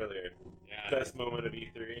about that earlier. Yeah. Best moment of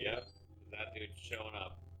E3. Yep. That dude showing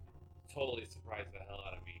up. Totally surprised the hell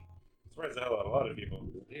out of me. Surprised the hell out of a lot of people.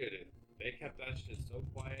 Dude, they kept that shit so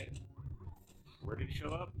quiet. Where did he show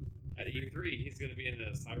up? At E3, he's gonna be in the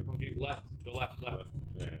Cyberpunk game. Left. Go left.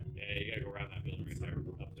 Yeah. Yeah, you gotta go around that building right there.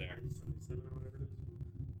 Up there. 77 or whatever it is.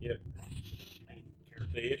 Yep. I didn't care.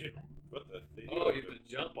 They issued. What the? They Oh, you have to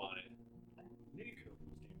jump on it. Nico was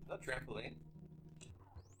game. Is that trampoline?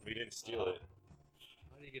 We didn't steal it.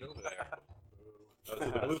 How do you get over there? Oh, so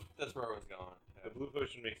the blue, That's where I was going. the blue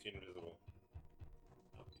potion makes you invisible.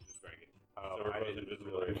 Oh, you just drank it. So we're both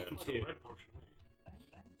invisible right now. What's the red potion?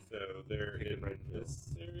 So they're in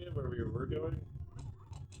this area where we were going.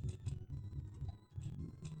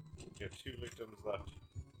 We have 2 victims left.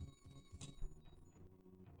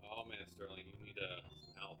 Oh man, Sterling, you need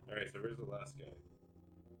help. Alright, so where's the last guy?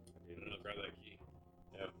 No, grab that key.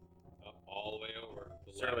 Yep. Up all the way over.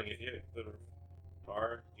 The Sterling, left. if you hit the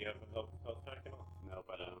bar, do you have a health pack and all? No,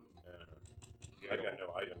 but I got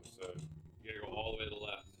no items, so. You gotta go all the way to the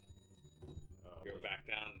left. Um, Go back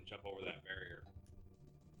down and jump over that barrier.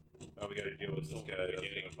 oh, we gotta deal with this guy that's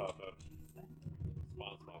gonna pop up.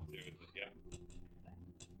 Spawn spot too. Yeah.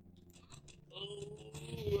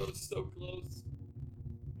 Oh, that was so close.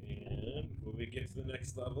 And will we get to the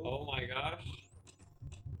next level? Oh my gosh.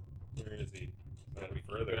 Where is he? Gotta be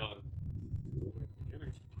Further. going.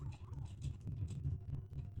 Beginning.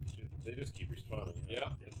 They just keep respawning.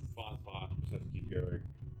 Yep, it's the spawn spot. Just have to keep going.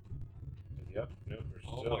 Is he up? No, we're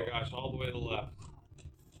Oh still. my gosh, all the way to the left.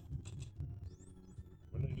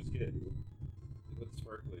 What did I just get? It looks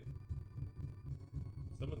sparkly.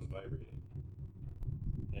 Someone's vibrating.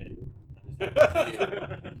 Hey.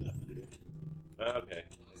 I Okay.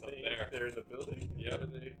 It's up there. They're in the building? Yep. Are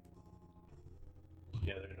they?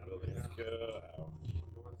 Yeah, they're in the building. Let's go out.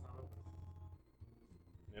 Door's not open.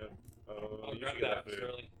 Yep. Oh, Oh, you grab should get that, that food.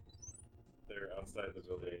 Sterling. They're outside the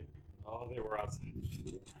building. Oh, they were outside.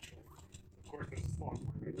 Of course, there's a spawn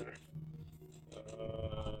point right there.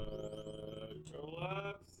 Go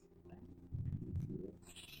left.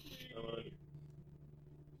 Come on.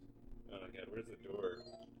 Oh my god, where's the door?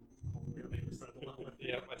 Only on the other side of the level.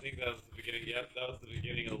 Yep, I think that was the beginning. Yep, that was the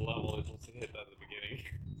beginning of the level. It must have hit that at the beginning.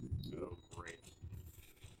 Oh, great.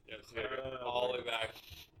 Yep, so you gotta go all the way back.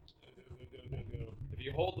 Go. If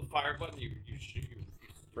you hold the fire button, you shoot.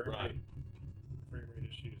 You run. Frame rate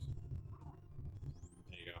issues.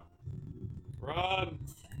 There you go. Run!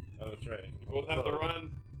 Oh, that's right. You both have to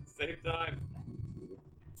run. Save time.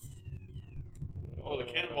 Oh, the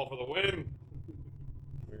cannonball for the win!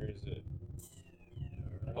 Where is it?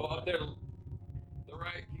 Oh, up there. The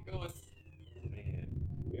right. Keep going. Man,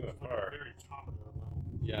 we went At the far. very top of the level.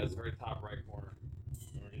 Yeah, it's very top right corner.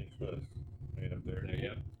 We're getting close. Right up there. There you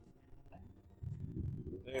go.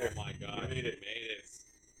 There. Oh my god, We made you it. made it.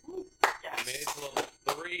 You made it to level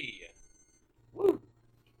 3. Woo!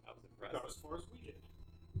 That was Got as impressive. far as we did.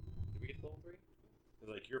 Did we get to level 3? It's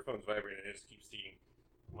like your phone's vibrating, and I just keep seeing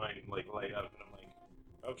mine like light up, and I'm like,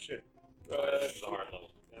 oh shit. This is a hard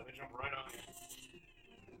level. Yeah, they jump right on you.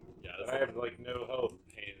 Yeah, And that's I have like no health.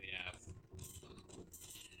 a pain in the ass.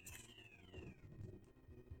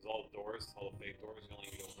 There's all the doors, all the fake doors, you only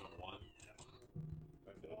need to open one.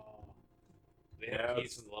 I'm dead. They Yeah, have keys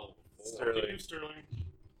it's from the level 4. Sterling. Thank you, Sterling.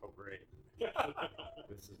 Oh, great.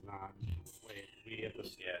 This is not. Wait, we have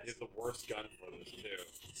this. He Yes. has the worst gun for this,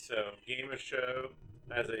 too. So, Game of Show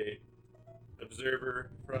as a observer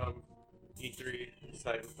from E3,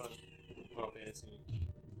 Cyberpunk, Final Fantasy.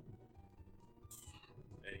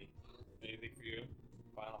 Anything for you?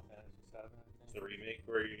 Final Fantasy VII, I think. The remake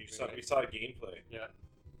where we saw gameplay. Yeah.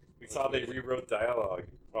 We saw they rewrote dialogue.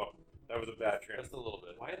 Oh, that was a bad Just trend. a little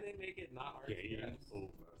bit. Why did they make it not Game RTS? over.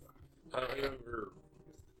 However,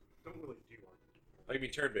 Don't really do one. I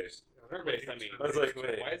mean turn-based. Turn-based, I mean. I was like,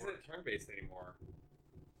 wait. Why isn't it turn-based anymore?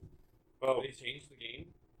 Well, They changed the game?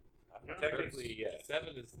 technically, yes. 7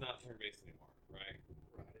 is not turn-based anymore, right?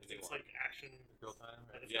 Right. They It's want- like action. Real time.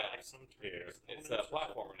 And it's Yeah. got like some turn-based It's elements a or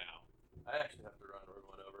platformer now. I actually have to run Rogue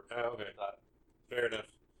One over. Oh, okay. Thought, Fair enough.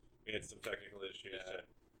 We had some technical issues. Yeah. So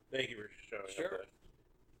thank you for showing Sure. up.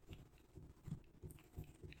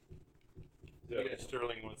 So if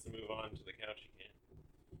Sterling wants to move on to the couch, he can.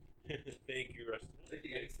 Thank you, Rusty.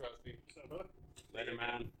 Thanks, Rusty. something. Later,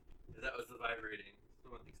 man. that was the vibrating.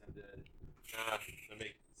 Someone thinks I'm dead. That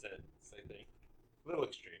makes sense, I think. A little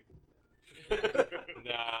extreme.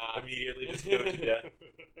 Nah. Immediately just go to death. Why'd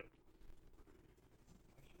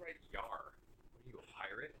you write Yar? What are you, a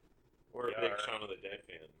pirate? Or a Yeah. big Shaun of the Dead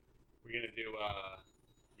fan. We're gonna do,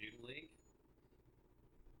 Mutant League?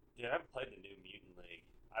 Dude, I haven't played the new Mutant League.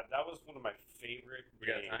 That was one of my favorite We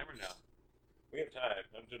got games. time or no? We have time.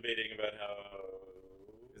 I'm debating about how.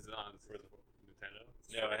 Is it on for the Nintendo?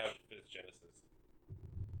 No, I have Fifth Genesis.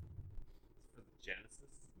 For the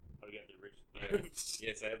Genesis? Oh, you got the original.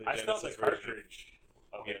 Yes, I have the I still have Genesis the version. cartridge.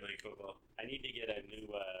 of Okay, Game League Football. I need to get a new.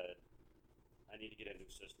 I need to get a new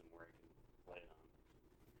system where I can play it on.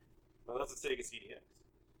 Well, that's a Sega CDX.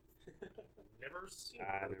 Never seen.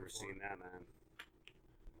 I've it never before. seen that, man.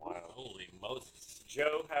 Wow. Holy Moses.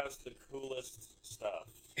 Joe has the coolest stuff.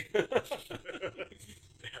 Yeah,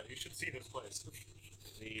 you should see this place.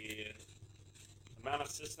 The amount of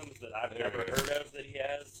systems that I've There never it is. heard of that he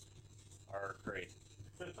has are crazy.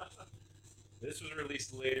 This was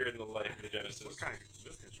released later in the life of the Genesis. What kind of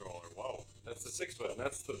this controller? Whoa. That's the 6-button.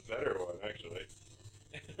 That's the better one, actually.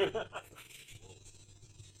 We'll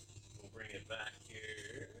bring it back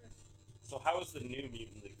here. So how is the new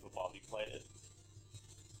Mutant League Football? Have you played it?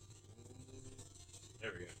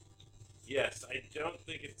 There we go. Yes, I don't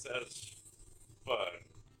think it's as fun.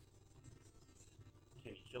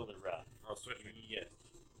 Can you kill the ref? Oh, switch me. Yes.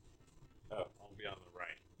 I'll be on the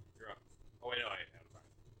right. You're up. Oh, wait, no, I have the right.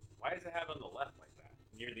 Why does it have it on the left like that?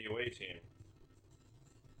 Near the away team.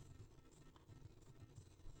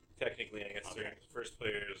 Technically, I guess Okay. first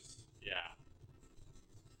players. Yeah.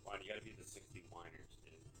 Why, you gotta be the 60 whiners,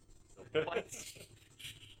 dude. What?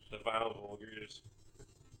 The vile vulgars.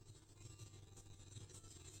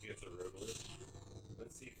 Get the rogueless.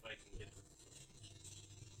 Let's see if I can get this.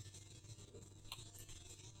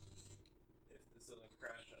 If this doesn't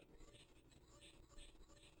crash on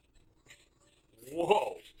me.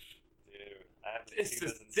 Whoa. Dude, I haven't This seen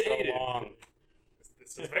is this in dated. so long.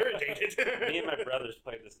 This is very dated. Me and my brothers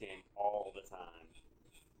played this game all the time.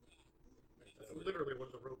 That's literally one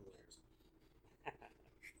of the road warriors.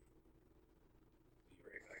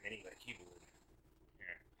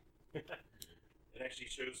 It actually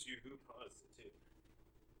shows you who paused it too.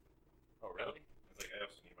 Oh, really? I was like, I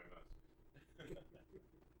also need my mouse.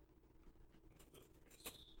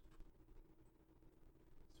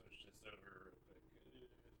 Switch this over real quick.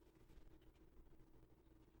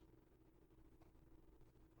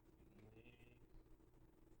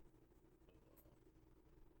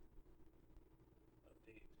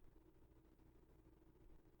 Update.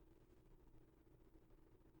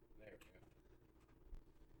 There we go.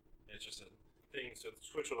 It's just a thing, so the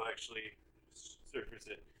Switch will actually surface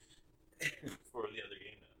it for the other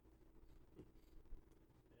game now.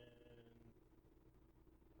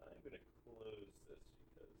 And I'm going to close this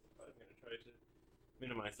because I'm going to try to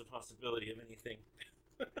minimize the possibility of anything.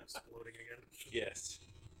 Exploding again. Yes.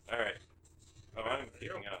 Alright. Oh, I'm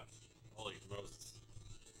kicking off. Holy Moses.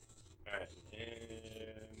 Alright.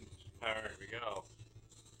 And power. Here we go.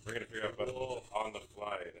 We're going to figure out buttons on the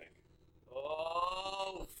fly, I think.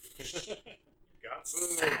 Oh! Got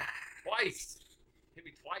Twice! Hit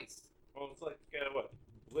me twice. Well, it's like, what?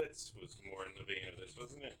 Blitz was more in the vein of this,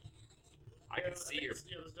 wasn't it? I can see your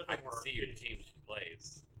I can see your team. team's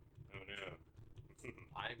plays. Oh no.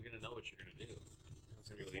 I'm gonna know what you're gonna do. It's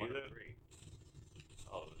gonna be See 1 that? and 3.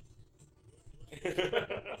 Oh,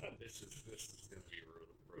 this is gonna be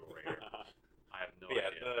brutal right here. I have no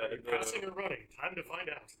idea. Passing or running? Time to find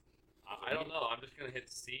out. I don't know. I'm just gonna hit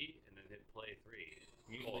C and then hit play 3.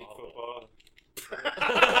 Mutiny League football.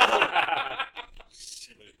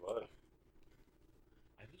 There's blood.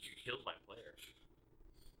 I think you killed my player.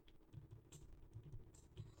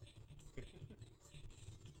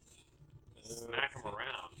 Smack him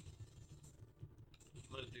around. I'm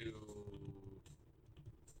gonna do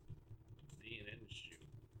D and N shoot.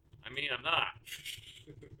 I mean, I'm not.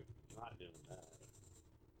 I'm not doing that.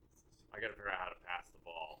 I gotta figure out how to pass the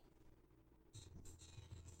ball.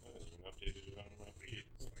 There's an updated on my feed.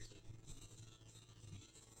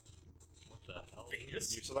 What the hell? You're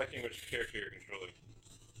selecting which character you're controlling.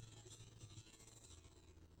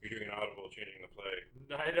 You're doing an audible changing the play.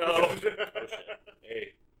 I know. Oh shit.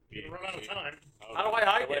 A, B, Run out of C. time. How do I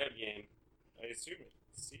hide Delay it? of game. I assume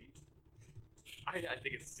it's C. I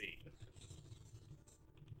think it's C.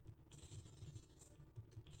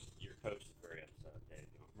 Your coach is very upset, Daniel.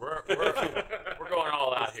 We're going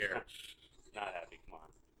all out here. Not happy. Come on.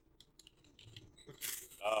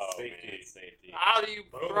 Oh, Safety. man, safety. How do you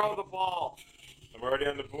throw the ball? I'm already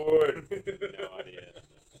on the board. No idea.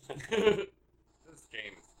 This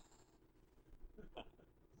game.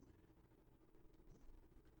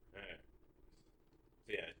 Alright.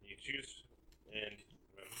 So yeah, you choose and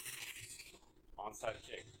Onside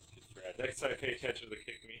kick. Good strategy. next time pay attention to the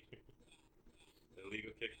kick me. The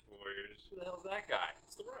illegal kick for Warriors. Who the hell's that guy?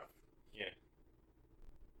 It's the ref. Yeah.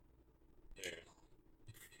 There.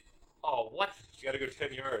 Oh, what? You gotta go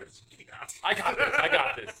 10 yards. I got this. I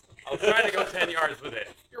got this. I was trying to go 10 yards with it.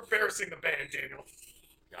 You're embarrassing the band, Daniel.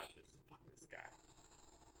 Got this. Fuck this guy.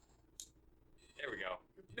 There we go.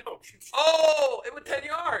 No. Oh, it went 10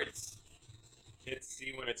 yards. Hit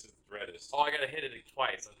C when it's its reddest. Oh, I gotta hit it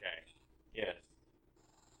twice. Okay. Yes.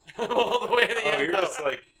 All the way to the Oh, end. you're just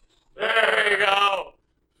like. There you go.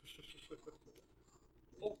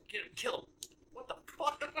 Oh, get him, kill him. What the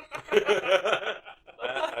fuck?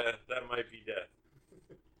 that might be death.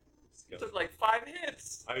 Let's It go. took like 5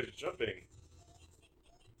 hits. I was jumping.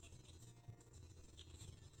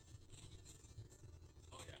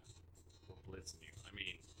 Oh yeah. We'll blitz you. I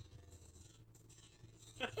mean,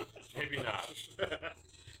 maybe not.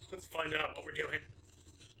 Let's find out what we're doing.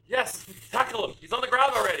 Yes, tackle him. He's on the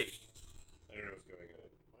ground already. I don't know what's going on.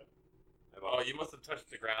 What? I Oh, lost. you must have touched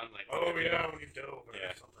the ground like. Oh yeah, when you dove or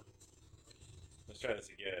Yeah. something. Let's try this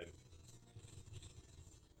again.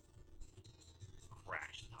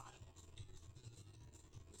 Crash tile.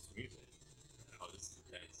 This music. Oh, this is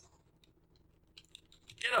intense.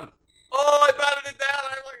 Get him! Oh, I batted it down.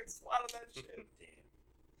 I fucking swatted that shit.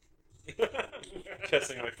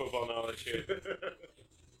 Testing my football knowledge here.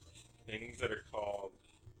 Things that are called.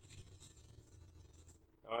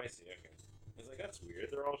 Oh, I see. Okay. I was like, that's weird.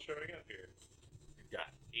 They're all showing up here. We've got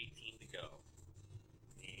 18 to go.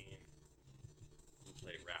 And We'll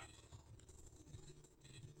play rap.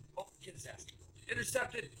 Oh, get his ass.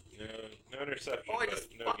 Intercepted. no interception. Oh, I but just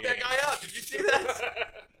no fucked game. that guy up. Did you see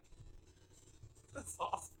that? That's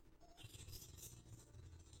awesome.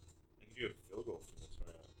 I can do a field goal from this one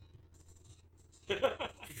out.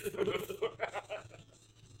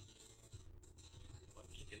 I'm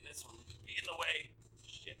kicking this one. Get in the way.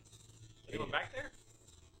 Shit. Are you going back there?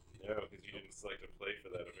 No, because you didn't select a play for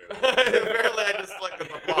that, apparently. Apparently, I just selected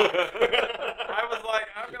the block. I was like,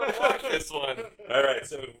 I'm going to block this one. Alright,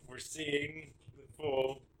 so we're seeing the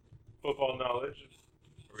full football knowledge.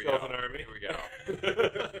 Here we Skeleton go. Army. Here we go.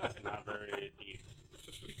 Not very deep.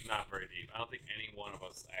 Not very deep. I don't think any one of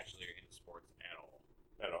us actually are into sports at all.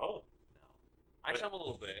 At all? No. Actually, I'm a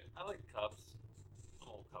little bit. I like the Cubs. I'm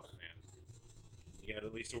an old Cubs fan. You got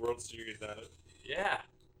at least a World Series out of it. Yeah.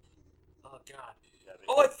 Oh God. Yeah, they-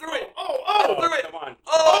 Oh, I threw it. Oh, I oh! threw it. Come on.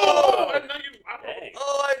 Oh! And now you. Dang.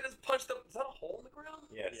 Oh, I just punched up. Is that a hole in the ground?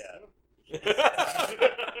 Yes. Yeah. Welcome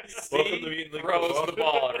to Steve Meet Link throws Football. the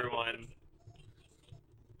ball, everyone.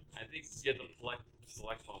 I think you get the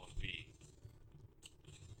select one with B.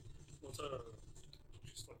 What's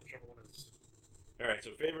just like whichever one is. All right.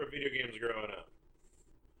 So favorite video games growing up.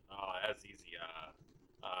 Oh, that's easy.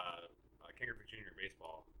 King Griffey Jr.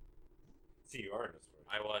 baseball. See, you are in this one.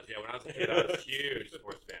 I was, yeah. When I was a kid, I was a huge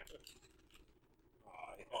sports fan.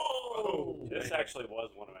 Oh. This actually was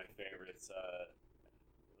one of my favorites.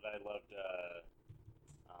 That I loved.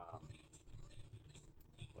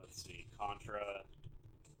 Let's see, Contra.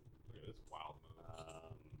 Look at this wild move.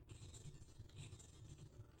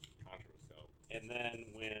 Contra was dope. And then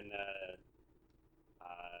when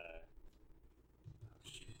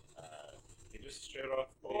He just straight off.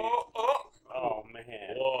 oh man,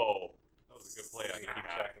 Whoa. That was a good play. I I keep think.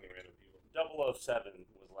 attacking the random people. 007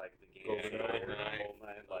 was like the game. GoldenEye.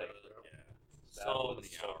 GoldenEye, like Yeah. that So was many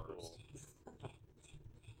so hours. cool.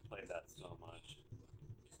 Played that so much.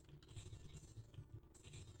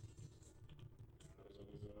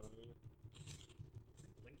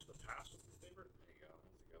 Link to the Past was my favorite. There you go.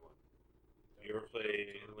 That's a good one. You ever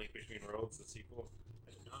play Link Between Worlds, the sequel?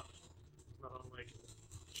 I did not. It's not on like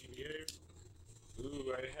GBA or something.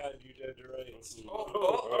 Ooh, I had you dead to rights.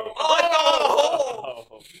 Oh, I found a hole!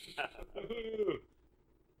 Oh, Ooh.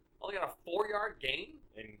 Only got a 4-yard gain?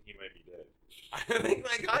 And he might be dead. I think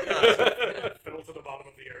that guy does. Fell to the bottom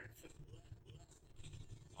of the earth.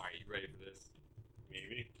 Alright, you ready for this?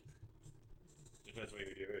 Maybe. Depends what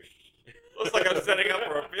you do. Looks like I'm setting up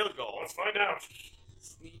for a field goal. Let's find out.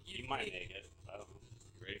 you might make it.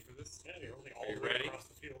 You ready for this? Yeah, you're only Are all you the way ready? across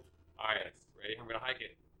the field. Alright, ready? I'm gonna hike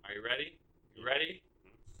it. Are you ready? You ready?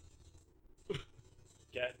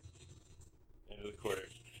 Get End of the quarter.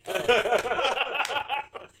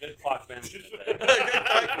 good clock management Good there.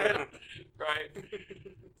 clock man. Right. Except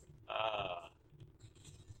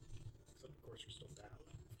of course you're still down.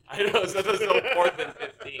 I know, so there's no 4th and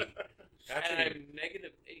 15. Actually, And I'm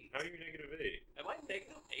negative 8. how are you negative 8? Am I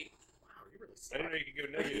negative 8? Wow, you really I suck. didn't know you could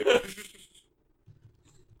go negative.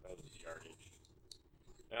 That was yardage.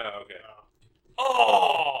 Oh, okay.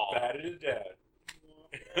 Oh! Batted it down.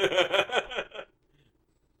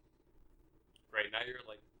 Great, now you're at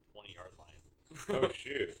like 20-yard line. Oh,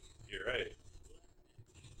 shoot. You're right.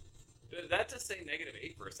 Did that just say negative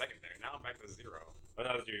 8 for a second there? Now I'm back to 0. Oh,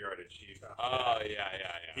 that was your yardage. Oh, yeah.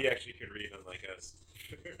 He actually could read unlike us.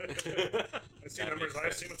 I see That numbers, makes I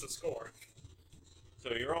sense. assume it's a score.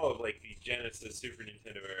 So you're all of like the Genesis, Super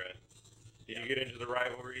Nintendo era. Did you get into the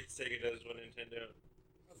rivalry Sega does with Nintendo?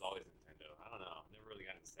 That was always Nintendo. I don't know. Never really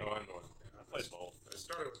got into Oh, Sega. I'm the one. I played both. I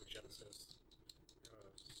started with the Genesis.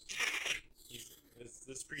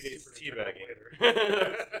 This predates Super Nintendo teabagging. later.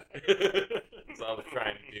 That's what I was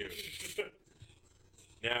trying to do.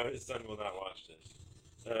 Now his son will not watch this.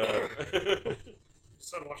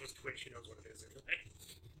 Son watches Twitch, he knows what it is anyway.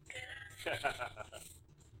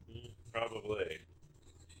 Probably.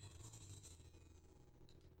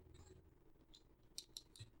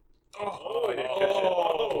 Oh, I didn't catch it.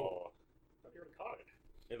 Oh. Thought you already caught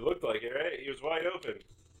it. It looked like it, right? He was wide open.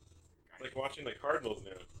 It's like watching the Cardinals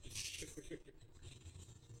now.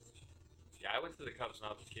 Yeah, I went to the Cubs when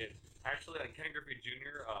I was a kid. Actually, on Ken Griffey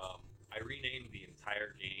Jr., I renamed the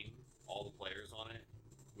entire game, all the players on it,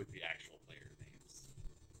 with the actual player names.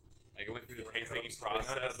 Like, I went through the painstaking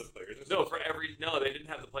process. No, for every... No, they didn't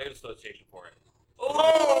have the Players Association for it.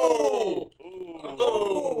 Oh!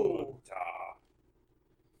 Oh!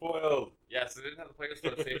 Foiled. Yeah, so they didn't have the Players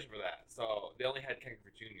Association for that. So they only had Ken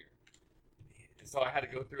Griffey Jr. And so I had to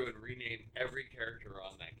go through and rename every character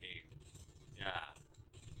on that game. Yeah.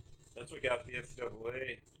 That's what got the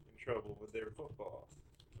NCAA in trouble with their football.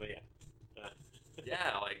 But yeah.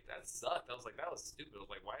 Yeah, like, that sucked. I was like, that was stupid. I was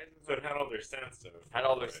like, why isn't So it had all their stats though. had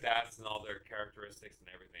all their stats and all their characteristics and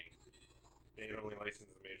everything. They only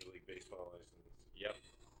licensed the Major League Baseball license. Yep.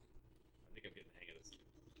 I think I'm getting the hang of this.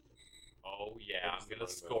 Oh yeah, What's I'm the gonna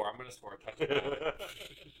button score. I'm gonna score a touchdown.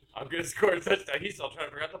 I'm gonna score a touchdown. He's still trying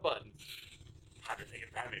to figure out the buttons. How to take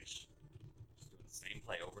advantage. Just doing the same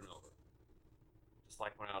play over and over. Just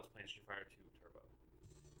like when I was playing Street Fighter 2 Turbo.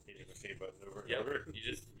 Hitting the same button over and Yep. over. You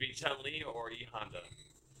just beat Chun-Li or E Honda.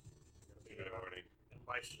 Good morning. And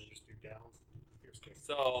Vice should just do down. Fierce kick.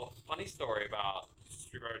 So, funny story about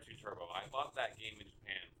Street Fighter 2 Turbo. I bought that game in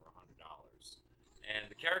Japan for $100,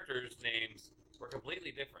 and the characters' names were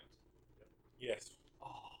completely different. Yes.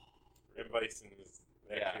 Oh. And Bison is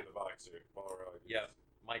actually Yeah. the boxer. Balrog. is- Yep.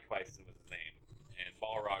 Mike Bison was his name, and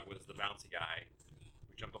Balrog was the bouncy guy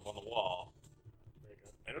who jumped up on the wall. There you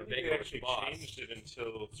go. I don't And think Vega they was the actually boss. changed it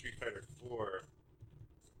until Street Fighter 4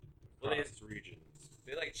 Well, they- across regions.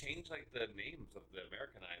 They like changed like the names of the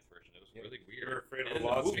Americanized version. It was Yeah. really They weird. were afraid of And a then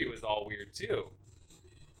the lawsuit. movie was all weird too.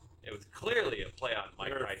 It was clearly a play on Mike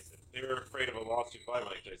They were- Tyson. They were afraid of a lawsuit by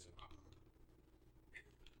Mike Tyson.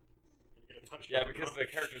 You get a touchdown, Yeah, because huh? the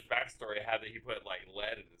character's backstory had that he put like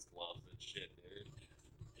lead in his gloves and shit, dude.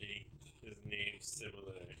 His name's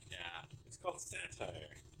similar. Yeah, It's called satire.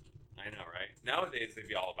 I know, right? Nowadays they'd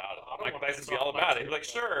be all about it. I don't Mike wanna Tyson'd piss be off all Mike about it. He'd be like,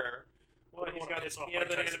 Tyson. sure. Well, I don't he's wanna got piss off he has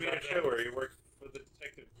Mike an Tyson animated about show that. where he worked for the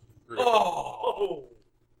detective group. Oh, Oh!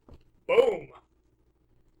 Boom!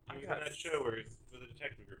 He was in that show where he's for the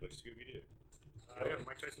detective group, like Scooby Doo. Yeah,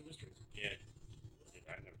 Mike Tyson Mysteries. Yeah.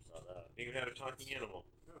 I never saw that. He even had a talking animal.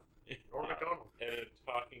 Or McDonald. And a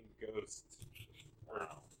talking ghost.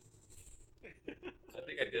 Wow. I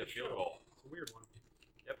think I did a field goal. It's a weird one.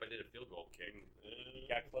 Yep, I did a field goal kick.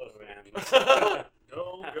 Got close, man.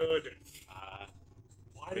 No good.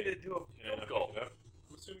 Why did it do a Yeah, field goal? up.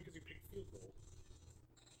 I'm assuming because you picked field goal.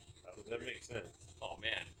 That makes sense. Oh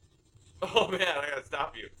man. Oh man, I gotta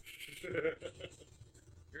stop you.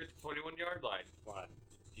 You're at the 21-yard line. Fun.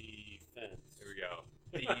 Defense. Here we go.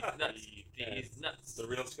 These nuts. These nuts. The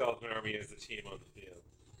real Skeleton Army is the team on the field.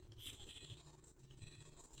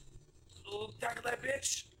 Oh, tackle that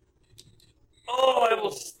bitch. Oh, I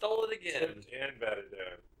almost stole it again. Tipped and batted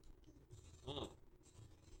down. Hmm.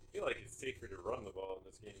 I feel like it's safer to run the ball in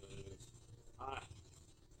this game than it is.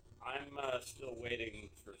 I'm still waiting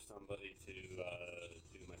for somebody to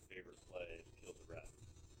do my favorite play, kill the ref.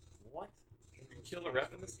 What? You can kill the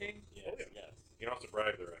ref in this game? Yes. Yes. You can also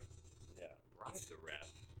bribe the ref. Yeah. Bribe the ref.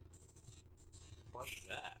 What's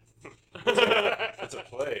that? That's a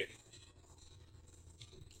play.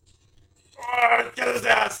 Oh, get his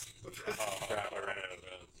ass! Oh, crap, I ran out of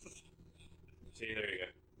bounds. See, there you go.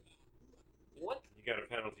 What? You got a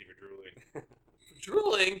penalty for drooling.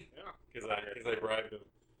 Drooling? Because I bribed him.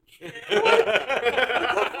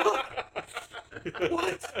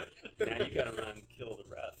 What? Now you gotta run kill the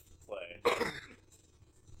ref play.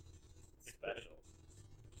 Special.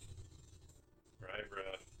 Bribe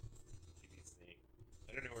ref. TV snake.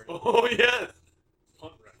 I don't know where. Oh, yes.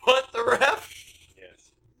 Punt ref. What, the ref?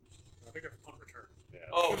 Yes. I think that's punt return. Yeah.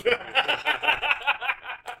 Oh.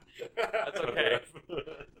 That's okay.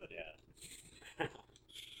 Yeah.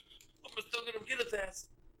 I'm still gonna get his ass.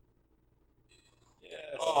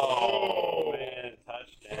 Yes. Oh. Man,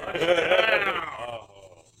 touchdown. Oh.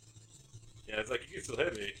 Yeah, it's like you can still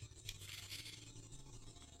hit me.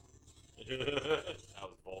 That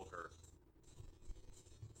was vulgar.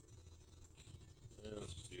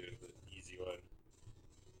 Let's just do the easy one.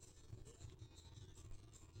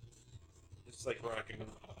 Just like rocking.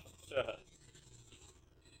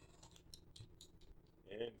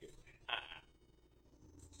 And good.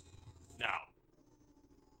 No.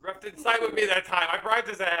 Ref didn't side with me that time. I bribed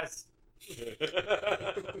his ass.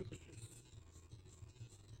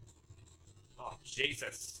 Oh,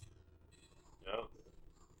 Jesus. No.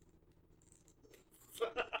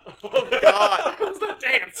 Oh, God. What's that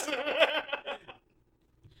dance?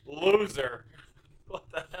 Loser. What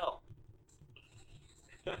the hell?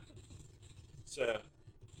 So.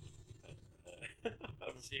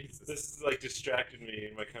 Jesus. This is like distracted me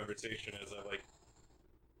in my conversation as I'm like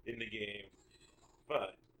in the game.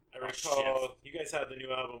 But I Oh, recall you guys had the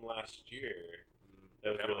new album last year.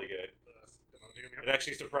 That was Demo. really good. Demo team, It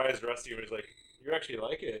actually surprised Rusty when he was like, "You actually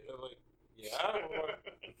like it?" I'm like,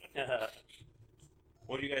 "Yeah."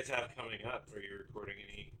 What do you guys have coming up? Are you recording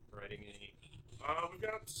any, writing any? We've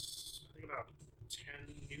got, I think, about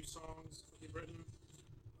 10 new songs that we've written.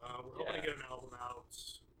 We're hoping Yeah. to get an album out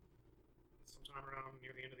sometime around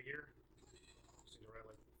near the end of the year. Just need to write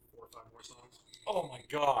like 4 or 5 more songs. Oh, my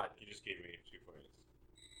God. You just gave me 2 points.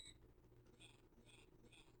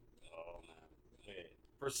 Oh man. Wait,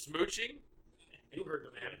 For smooching? You heard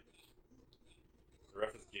the man. the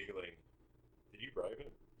ref is giggling. Did you bribe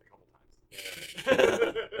him? A couple times.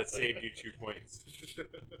 Yeah. That saved you 2 points.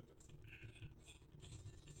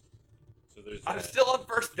 So there's I'm that. still on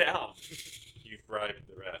first down. You bribed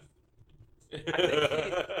the ref.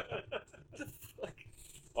 What the fuck?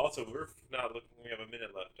 Also, we're not looking. We have a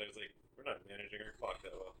minute left. I was like, we're not managing our clock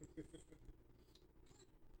that well.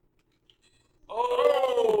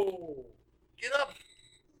 Oh! Get up!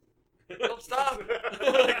 Don't stop!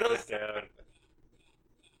 Goes down.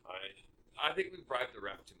 I I think we bribed the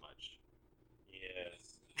ref too much.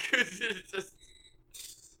 Yes. It's just,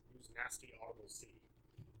 Use nasty audible C.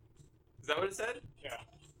 is that what it said? Yeah.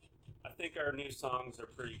 I think our new songs are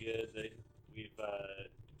pretty good. We've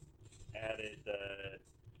added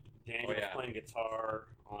Daniel playing guitar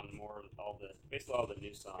on basically all the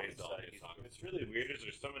new songs. Basically all the new songs. What's really weird is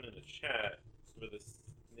there's someone in the chat with a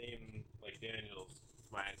name like Daniel's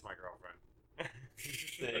It's my girlfriend.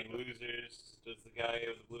 saying losers. Does the guy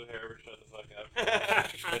with the blue hair ever shut the fuck up?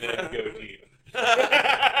 And then go deep.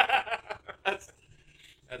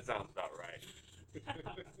 That sounds about right.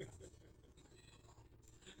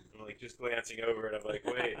 I'm like just glancing over it. I'm like,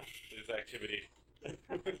 wait, there's activity.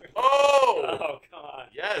 Oh! Oh, come on.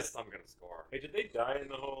 Yes, I'm gonna score. Hey, did they die in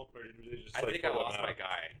the hole, or did they just? I like, think I pull them lost out? my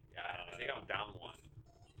guy. Yeah, I think I'm down one.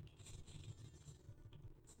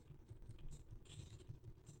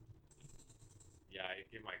 Yeah, I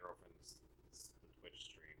gave my girlfriend the Twitch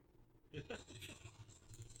stream.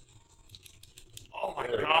 Oh my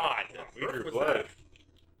There we go. god! We drew blood.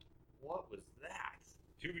 What was that?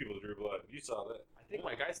 Two people drew blood. You saw that. I think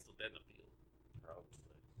my guy's still dead in the field. Probably.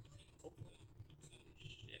 Hopefully.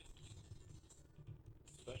 Holy shit.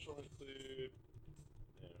 Special include.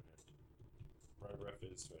 Yeah, okay. Our ref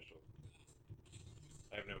is special.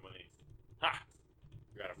 I have no money. Ha!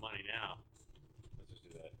 You're out of money now. Let's just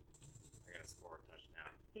do that. I gotta score a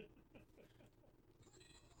touchdown.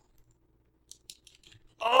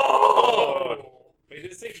 Oh! Wait,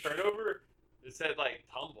 did it say turnover? It said like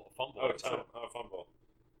fumble. Oh, fumble.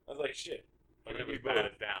 I was like, shit. And Why then did we we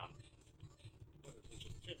batted down. What is it?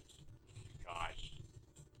 Just chips. Gosh.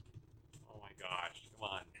 Oh my gosh. Come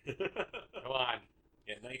on. Come on.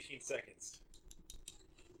 Yeah, 19 seconds.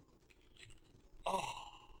 Oh.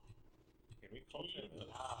 Can we call timeouts?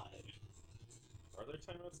 Are there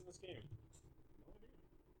timeouts in this game?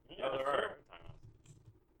 Yeah, there are.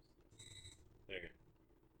 There you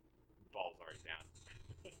Ball's already down.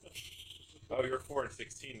 go. Oh, you're 4 and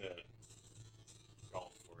 16 then. Going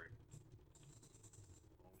for it.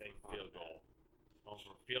 Fake field goal. Going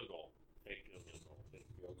for a field goal. Fake field goal. Fake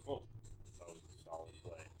field goal. Solid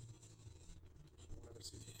play. I'll never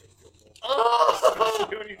see some fake field goal. Oh!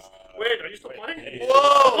 Wait, are you still playing? Hey.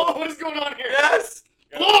 Whoa! What is going on here? Yes!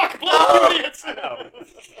 Block! Block, you idiots! I know.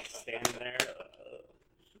 Standing there.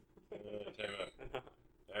 Timeout.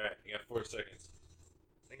 Alright, you got 4 seconds.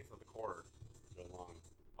 I think it's for the quarter. Go long.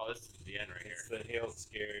 Oh, this is the end right It's here. the Hail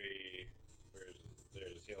Scary. Where is it?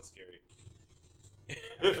 There's Hail Scary.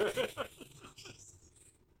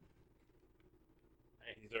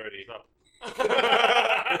 Hey, He's already. what's up?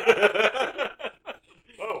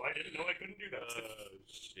 Oh, I didn't know I couldn't do that.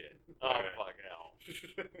 Shit. Oh, Alright. fuck hell.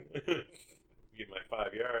 Get my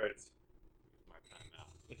 5 yards. My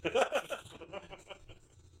timeout.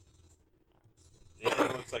 Dan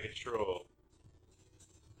looks like a troll.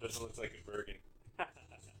 Doesn't look like a Bergen.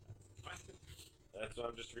 That's what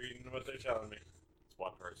I'm just reading what they're telling me. It's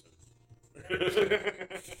one person.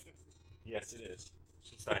 Yes, it is.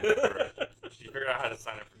 She signed up for it. She figured out how to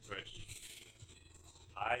sign up for Twitch.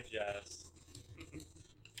 Hi, Jess.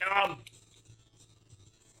 Come!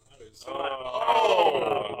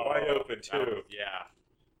 Oh, wide open That too. was- yeah.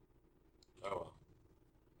 Oh well.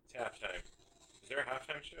 It's halftime. Is there a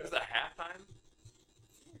halftime show? Is it halftime?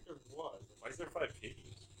 I think there was. Why is there 5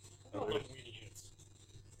 pages? I don't know what weenie hits.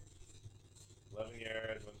 11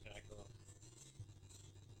 yards, 1 tackle.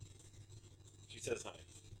 She says hi.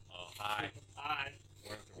 Oh, hi. Hi.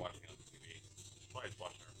 We're watching on TV. Probably just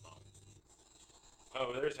watching our phone.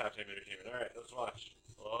 Oh, there's halftime entertainment. All right, let's watch.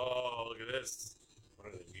 Oh, look at this. What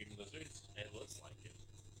are they, mutant lizards? It looks like it.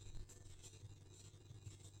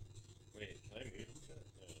 Wait, can I mute them?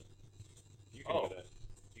 No. You can Oh. do that.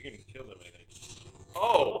 You can kill them, I think.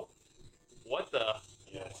 Oh! What the?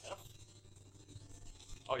 Yes.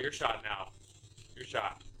 Oh, you're shot now. You're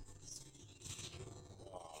shot.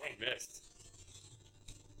 Oh. Dang, missed.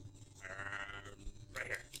 Right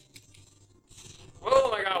here.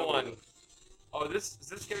 Oh, I got one. Oh, is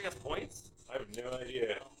this giving us points? I have no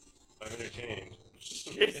idea. I'm entertained.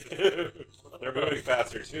 Jesus. They're moving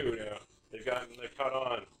faster too now. They've caught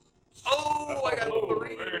on. Oh, I got Oh,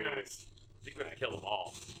 3. very nice. I think we're gonna kill them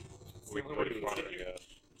all. We the only way to pretty far to continue. go.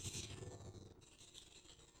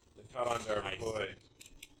 They caught on to our Nice. boy.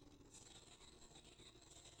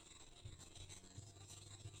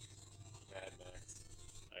 Mad Max.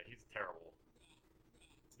 He's terrible.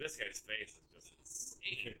 This guy's face is just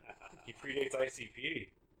insane. He predates ICP.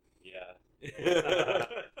 Yeah.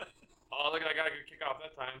 Oh, look, I got a good kick off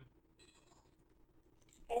that time.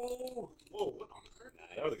 Oh! Whoa, what on earth?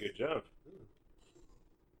 That was a good jump.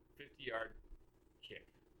 50-yard kick.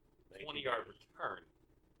 19 20-yard return.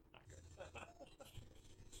 Not good.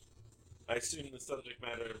 I assume the subject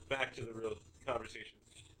matter, back to the real conversation,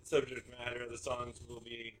 subject matter of the songs will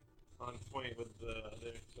be on point with the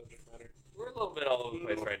other subject matter? We're a little bit all over the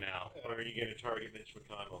place right now. Or are you going to target Mitch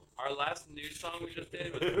McConnell? Our last new song we just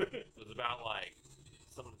did was about like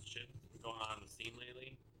some of the shit going on in the scene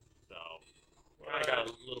lately. So kind of got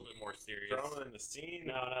a little bit more serious. Drama in the scene?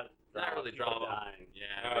 No, Not really people drama. dying.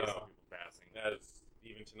 Yeah, Oh. basically people passing. That's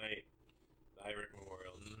even tonight. The Irish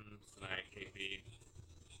Memorial. Tonight, KP.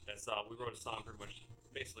 That's we wrote a song pretty much,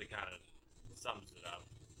 basically kind of sums it up.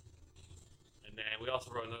 And then we also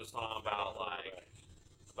wrote another song about like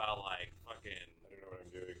fucking. I don't know what I'm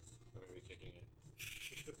doing. I'm going to be kicking it.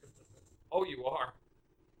 Oh, you are.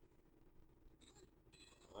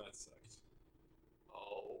 Well, that sucks.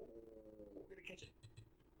 Oh, we're gonna catch it.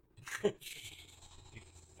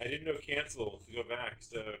 I didn't know cancel to go back,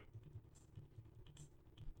 so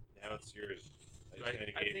now it's yours. I just Right, kind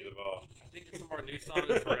of I gave think- you the ball. I think in some of our new songs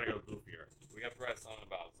we're gonna go goofier. We got to write a song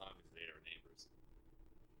about zombies that ate our neighbors.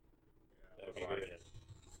 That'd be Or our good. kids.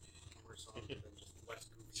 More songs than just less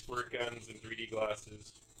goofy. Squirt guns and 3D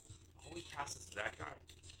glasses. Always pass this to that guy.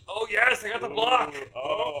 Oh yes, I got the block. Ooh,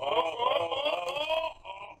 oh.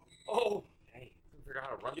 Oh, hey, couldn't figure out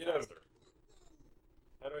how to run Get him. faster.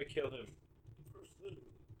 How do I kill him?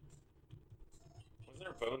 Wasn't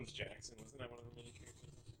there Bones Jackson? Wasn't that one of the main characters?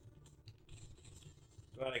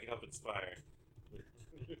 Glad I can help inspire.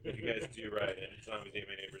 If you guys do right, and Zombies Ate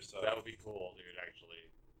My Neighbors song. That would be cool, dude. Actually.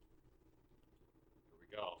 Here we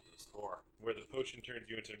go. The score. Where the potion turns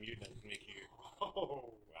you into a mutant and can make you.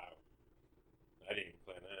 Oh, wow. I didn't even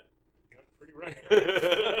plan that. Got it pretty right.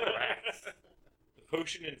 The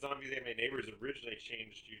potion in Zombies Ate My Neighbors originally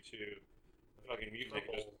changed you to a fucking mutant that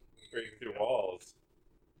could just break through walls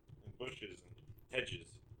and bushes and hedges.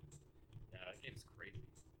 Yeah, that game's crazy.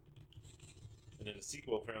 And then the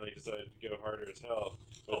sequel apparently decided to go harder as hell.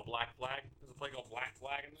 Oh, Black Flag. There's a play called Black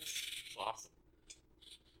Flag in this. It's awesome.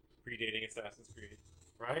 Predating Assassin's Creed.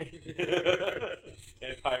 Right?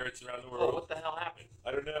 And pirates around the Oh, world. what the hell happened?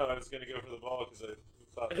 I don't know. I was going to go for the ball because I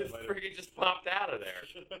thought that It might have. freaking just popped out of there.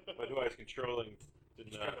 But who I was controlling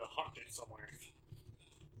did Kind not. of hooked it somewhere.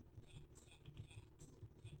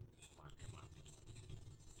 Come on, come on.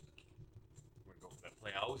 We're gonna go for that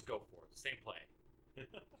play. I always go for it. Same play.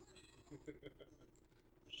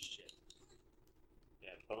 Shit. Yeah,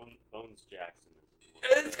 Bones Jackson.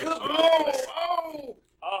 It's good. Oh!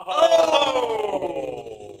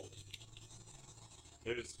 Oh!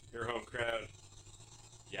 There's your home crowd.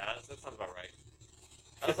 Yeah, that sounds about right.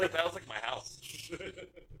 That was like my house.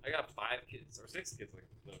 I got 5 kids or 6 kids living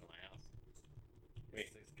in my house. Wait,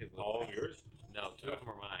 6 kids. live in all my of house. yours? No, 2 of them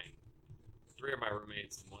are mine. 3 are my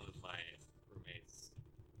roommates, and 1 is my roommate's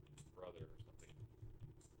brother or something.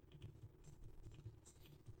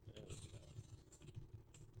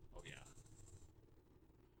 Oh yeah.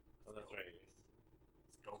 Oh, that's right.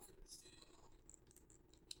 Let's go for this.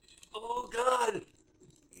 Oh god!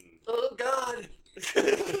 Oh god!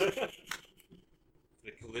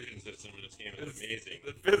 The collision system in this game is amazing.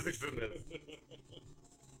 The physics in this.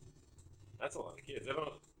 That's a lot of kids.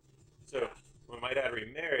 So, when my dad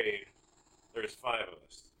remarried, there's 5 of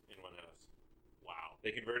us in one house. Wow.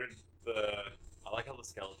 They converted the I like how the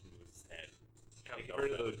skeleton moves his head. they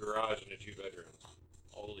converted the garage into 2 bedrooms.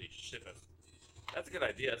 Holy shit. That's a good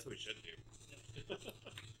idea. That's what we should do. That's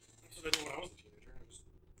what I did when I was a teenager. I just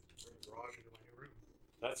turned the garage into my new room.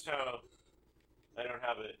 That's how I don't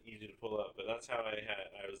have it easy to pull up, but that's how I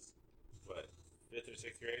was what, 5th or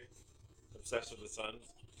 6th grade, obsessed with the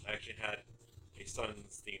Suns. I actually had a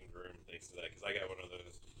Suns themed room thanks to that because I got one of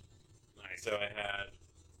those. Nice. So I had an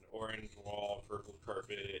orange wall, purple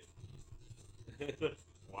carpet.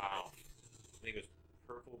 Wow. I think it was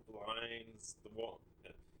purple blinds. The wall,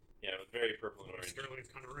 yeah, it was very purple and orange. Sterling's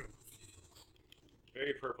kind of room.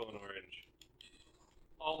 Very purple and orange.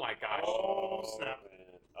 Oh my gosh. Oh, snap.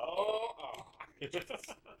 man. Oh.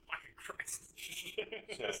 Fucking Christ.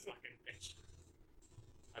 This fucking bitch.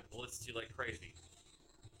 I blitzed you like crazy.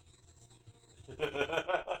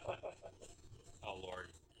 Oh lord.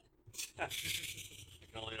 I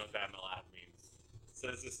can only know what that math means.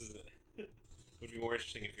 Says this is would be more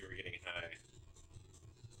interesting if you were getting high.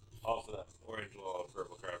 Also, that orange wall,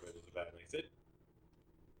 purple carpet is a bad mix. It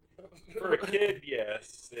for a kid,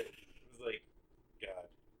 yes. It was like, God,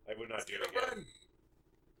 I would not do it again.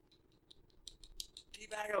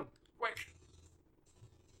 Teabag him! Quick!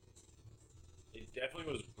 It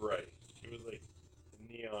definitely was bright. It was like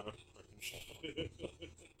neon orange.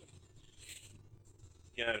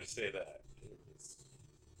 You gotta say that. It was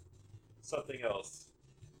something else.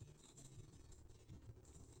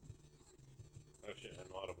 Oh shit,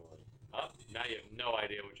 I'm audible. Now you have no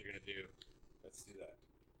idea what you're gonna do. Let's do that.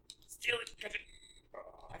 Steal it, catch it.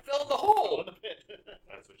 Oh, I fell in the hole.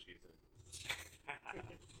 that's what she said.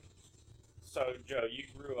 So, Joe, you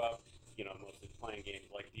grew up, mostly playing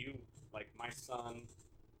games. Like, do you, like my son,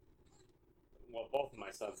 well, both of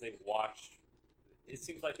my sons, they watch, it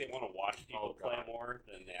seems like they want to watch people play more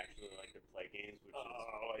than they actually like to play games, which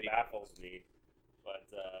is, baffles me. But,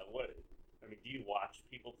 do you watch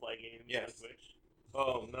people play games on Yes. Twitch?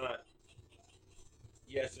 Oh, not.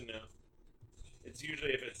 Yes and no. It's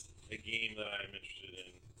usually if it's a game that I'm interested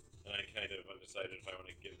in, and I kind of undecided if I want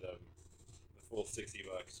to give them the full $60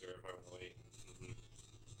 or if I want to wait.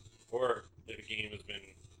 Or if a game has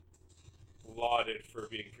been lauded for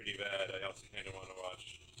being pretty bad, I also kind of want to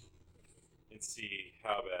watch and see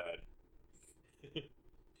how bad.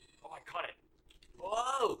 Oh, I caught it.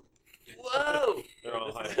 Whoa! Whoa! They're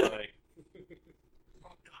all high flying.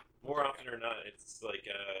 Oh, God. More often or not, it's like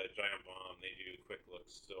a Giant Bomb. They do quick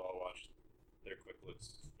looks, so I'll watch their quick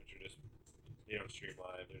looks, which are just, they don't stream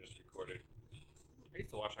live, they're just recorded. I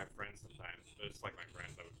used to watch my friends sometimes. But it's like my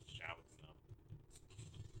friends, I would just chat with them.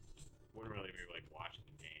 Wouldn't really be like watching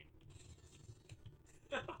the game.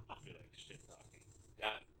 I'd be like shit talking.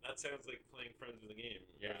 That sounds like playing friends in the game.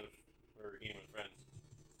 Yeah. Or a game with friends.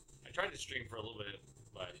 I tried to stream for a little bit,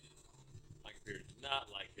 but my computer did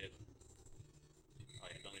not like it. Oh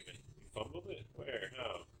yeah, don't even. You fumbled it? Where?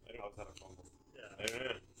 How? I don't know. How to fumble. Yeah. I don't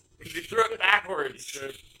know. You threw it backwards,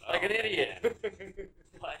 like an idiot.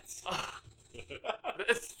 What?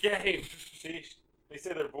 This game. See, they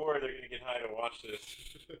say they're bored, they're going to get high to watch this.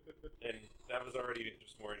 And that was already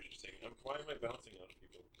just more interesting. Why am I bouncing off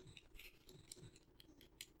people?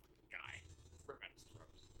 Guy. Prevents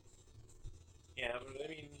throws. Yeah, but I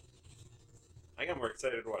mean, I got more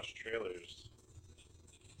excited to watch trailers.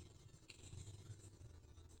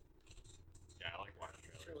 Yeah, I like watching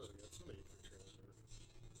trailers. Trailers are good. Some of the trailers are.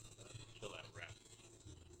 Kill that rep.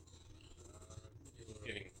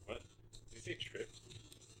 Getting, what? Did you say tripped?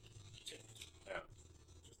 Tipped. Yeah.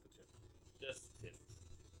 Just the tip. Just tips.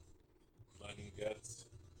 Blood and guts.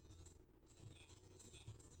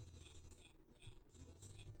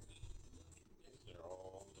 These are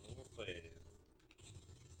all normal plays.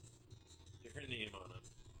 Different name on them.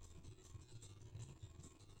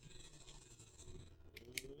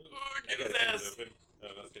 Get his I got ass. open. Oh,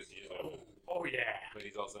 that's because he is open. Oh yeah. But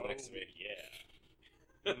he's also next to me.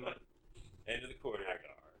 Yeah. End of the quarter.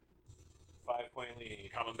 5-point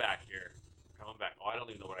lead. Coming back here. Coming back. Oh, I don't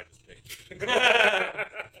even know what I just picked.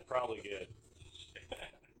 Probably good. Does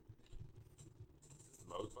the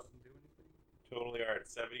mode button do anything? Totally hard.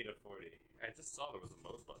 70 to 40. I just saw there was a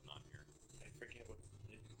mode button on here. I forget what.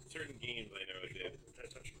 Certain games I know it did. Which I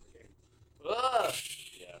touched in the game. Ugh.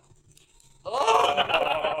 Yeah.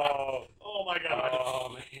 Oh! Oh my god. Oh,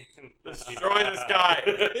 man. Destroy this guy.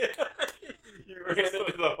 You ran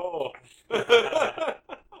into the hole. That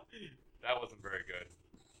wasn't very good.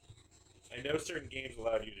 I know certain games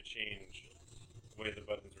allowed you to change the way the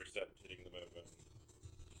buttons were set hitting the mode button.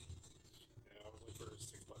 Yeah, I was looking for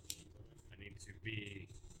 6 buttons. I need to be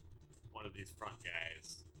one of these front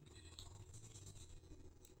guys.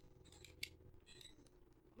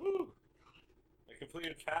 Woo! I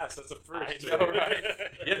completed pass. That's a first. I know, right?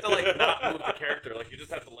 You have to like not move the character. Like you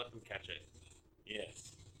just have to let them catch it.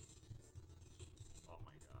 Yes. Oh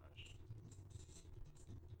my gosh.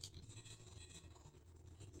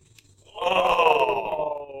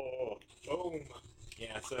 Oh! Boom!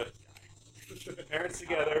 Yeah, so parents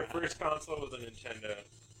together. First console was a Nintendo.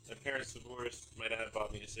 My parents divorced. My dad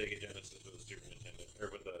bought me a Sega Genesis with a Super Nintendo, or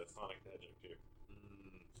with a Sonic the Hedgehog too.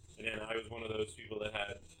 And then I was one of those people that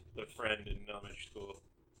had the friend in elementary school.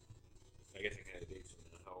 I guess I kind of date him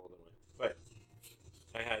now. How old am I? But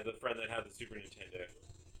I had the friend that had the Super Nintendo.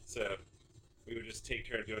 So we would just take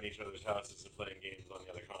turns going to each other's houses and playing games on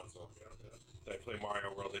the other console. So I play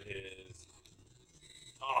Mario World at his.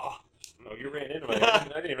 Oh, you ran into me. I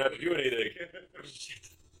didn't even have to do anything.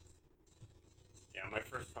 Yeah, my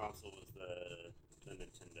first console was the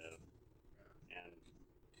Nintendo, and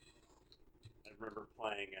I remember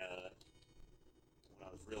playing when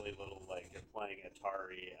I was really little, like playing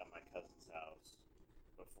Atari at my cousin's house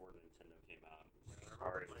before Nintendo came out.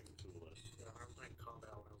 Atari was the coolest. Yeah, I was playing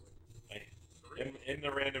Combat when I was like In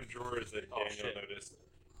the random drawers that Oh, Daniel shit. noticed,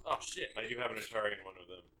 Oh shit. I do have an Atari in one of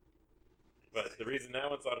them. But the reason that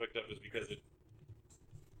one's not hooked up is because the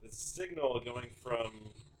signal going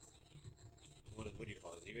from what do you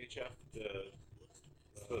call it, UHF,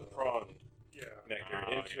 the prong yeah. connector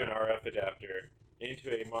Oh, into yeah. an RF adapter into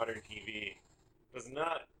a modern TV the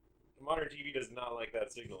modern TV does not like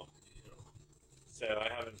that signal. So I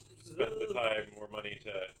haven't spent the time or money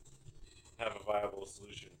to have a viable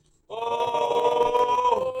solution.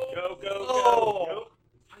 Oh! Go, go, Oh! go, go!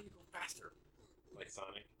 How do you go faster? Like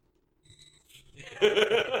Sonic.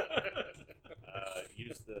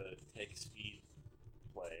 Use the take speed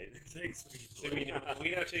play. Take speed. So we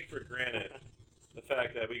now take for granted the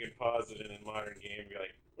fact that we can pause it in a modern game and be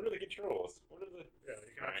like, what are the controls? What are the... Yeah,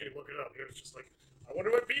 you can actually look it up. It's just like, I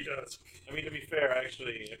wonder what B does. I mean, to be fair,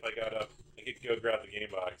 actually, if I got up, I could go grab the game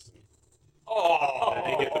box and Oh! I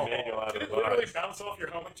didn't get the manual out of Did the it literally box. bounce off your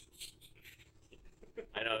helmet?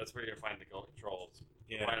 I know, that's where you're gonna find the controls.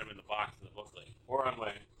 Yeah. Find them in the box in the booklet. Or on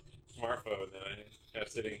my smartphone that I have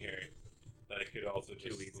sitting here that I could also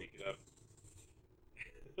just Too easy. look it up.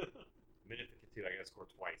 Minute 52, I gotta score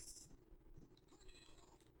twice.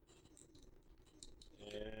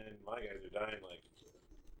 And my guys are dying like...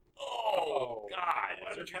 Oh, God! Why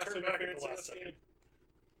did you Pass turn back at interference the in last this game? second?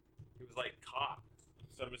 He was like caught.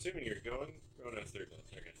 So I'm assuming you're going as third.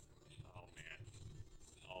 Okay. Oh, man.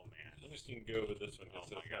 Oh, man. I'm just gonna go with this one Oh,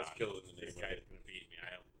 because my it has God. killed in the name This of guy's it. gonna beat me. I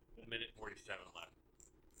have a minute 47 left.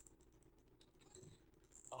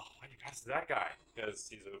 Oh, why did you pass to that guy? Because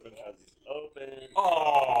he's open. Open.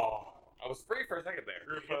 Oh! I was free for a second there.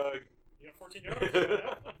 Group hug. You got 14 yards.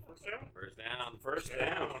 First down. First down. First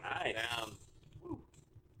down. Nice. Down. Woo.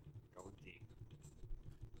 Going deep.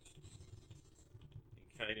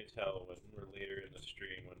 You can kind of tell when we're later in the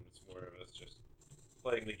stream when it's more of us just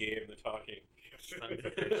playing the game than talking. Sons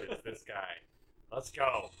of bitches, this guy. Let's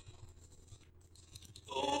go.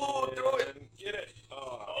 Oh, throw it! Get it!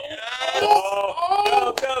 Oh, Yes!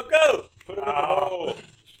 oh, go, go, go! Put him in the hole. At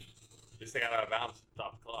least I got out of bounds to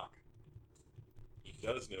stop the clock. He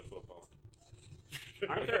does know football.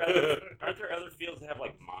 Aren't there other fields that have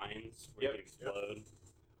like mines where Yep. you can explode?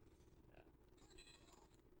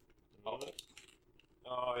 Oh,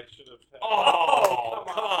 oh, I should have. Oh,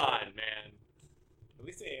 come on, man. At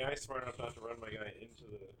least the AI is smart enough not to run my guy into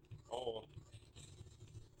the hole.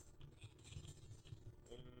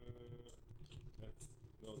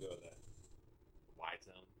 We'll go with that. Wide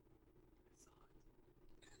zone.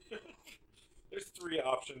 There's 3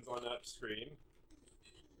 options on that screen.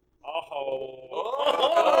 Oh!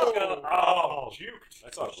 Oh! Juked.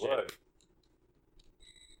 I saw blood.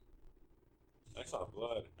 I saw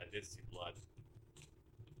blood. I did see blood.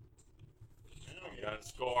 Oh, I'm yeah. gonna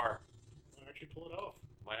score. Might actually pull it off.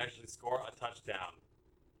 Might actually score a touchdown.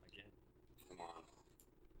 Again. Come on.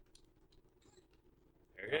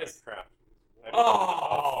 There it is. Crap.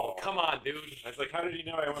 Oh, come on, dude. I was like, how did he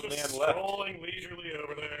know I went Just man left? strolling leisurely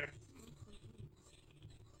over there.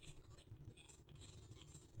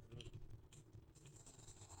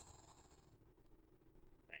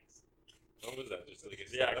 Thanks. What was that? Just like a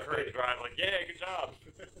Yeah, setup? great drive. Like, yeah, good job.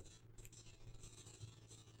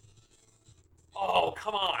 Oh,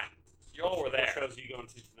 come on. You're over What there. shows are you going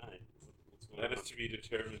to tonight? What's going That on? is to be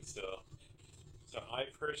determined still. So I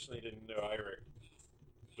personally didn't know Iric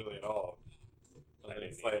really at all. I Other than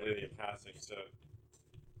didn't slightly in passing, so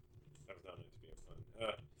that was not meant to be a fun.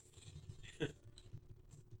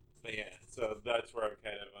 But yeah, so that's where I'm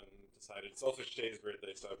kind of undecided. It's also Shay's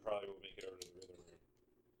birthday, so I probably will make it over to the rhythm room.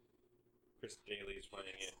 Chris Daly is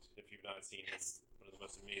playing it. If you've not seen him, one of the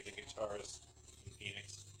most amazing guitarists in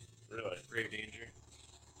Phoenix. Really? Grave Danger.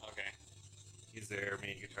 Okay. He's their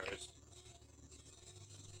main guitarist.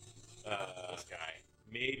 This guy.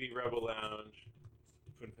 Maybe Rebel Lounge.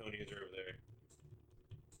 Twin Ponies are over there.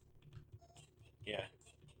 Yeah.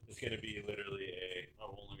 It's going to be literally a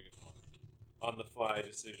Oh, only one. on-the-fly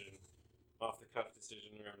decision, off-the-cuff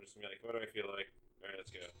decision where I'm just going to be like, what do I feel like? Alright, let's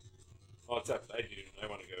go. Well, except I do. I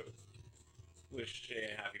want to go wish Shay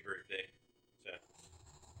a happy birthday. So,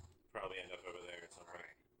 probably end up over there at some point.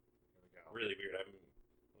 Here we go. Really weird. I'm,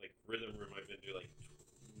 like, Rhythm Room I've been to, like,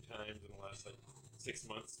 2 times in the last, like, 6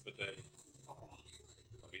 months, but then I'll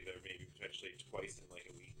be there maybe potentially twice in, like,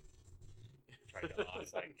 a week. Tried to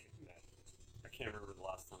onside kick that. I can't remember the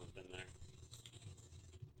last time I've been there.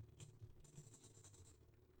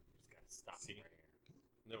 Just gotta stop See? right here.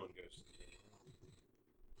 No one goes to the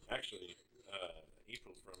Actually,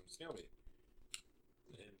 April from Snailmate.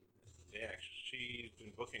 And yeah, she's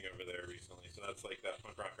been booking over there recently, so that's like that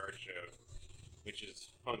punk rock art show, which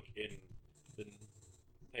is punk in the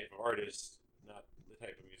type of artist, not the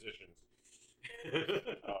type of musicians.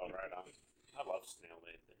 Oh, right on. I love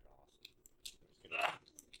Snailmate. They're awesome.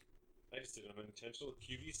 I just did an unintentional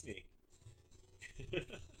QB sneak.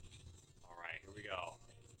 Alright, here we go.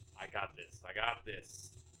 I got this. I got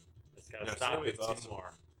this. Just gotta No, stop Snailmate's it. Two awesome.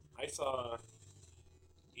 more. I saw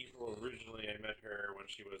April originally. I met her when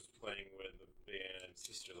she was playing with the band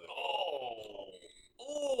Sisterlift. Oh!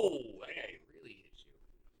 Oh! That guy really hit you.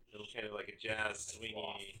 Little kind of like a jazz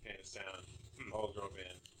swingy kind of sound. All girl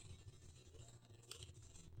band.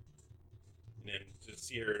 and to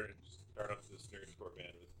see her start off this nerdcore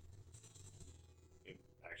band was it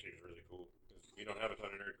actually was really cool. 'Cause we don't have a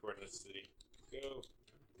ton of nerdcore in this city. Go.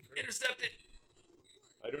 Intercepted.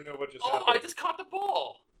 I don't know what just Oh, happened. I just caught the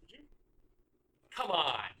ball. Did you? Come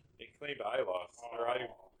on. It claimed I lost, or I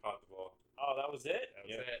caught the ball. Oh, that was it? That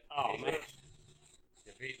was Yeah. it. Oh, man.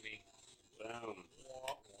 You beat me. Boom.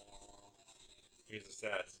 Here's the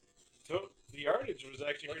stats. So the yardage was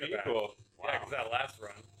actually Look pretty at that. equal. Yeah, because that last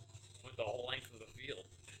run went the whole length of the field.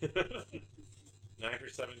 9 for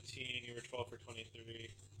 17. You were 12 for 23.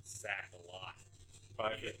 Sacked a lot.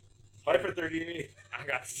 5 for 38. I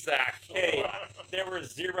got sacked. Hey, there were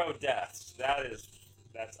 0 deaths.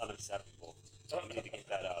 That's unacceptable. So we need to get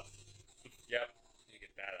that up. Yep. You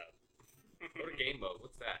get that up. Go to game mode.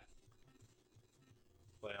 What's that?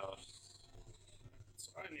 Playoffs.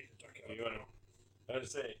 So I need to duck Do you want to? I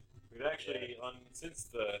was to say we've actually since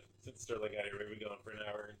Sterling got here, we've been going for an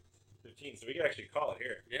hour and 15, so we could actually call it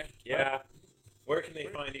here. Yeah. Yeah. Where can they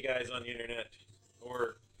find you guys on the internet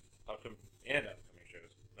or upcoming shows?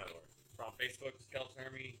 Not or. From Facebook, Skeleton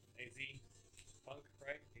Army AZ Punk,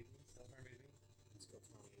 right? AZ, Skeleton Army AZ? Let's go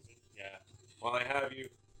for easy. Yeah. While I have you,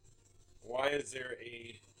 why is there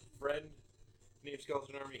a friend named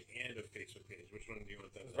Skeleton Army and a Facebook page? Which one do you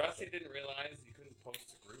want that? Because Rusty didn't realize you couldn't post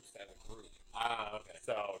to groups as a group. Ah, okay.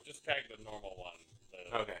 So just tag the normal one.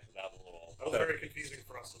 Okay. Without the little. That was very confusing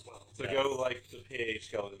for us as well. So go like the page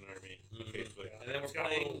Skeleton Army on Mhm. Facebook. Yeah, And then it's we're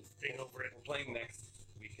got a little playing- thing over it. We're playing next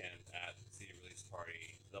weekend at CD Release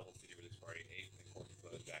Party, double CD Release Party, 8th and Corky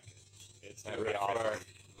Clothes Jacket. It's That going to be was awesome.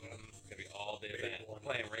 It's gonna be all day Big event. We're one.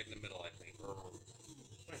 playing right in the middle, I think.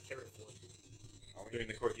 My favorite one. Are we? Doing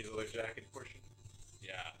the Corky's Leather Jacket portion.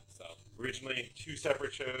 Yeah. So. Originally 2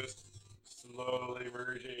 separate shows, slowly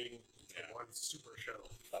merging. Yeah. One super show. I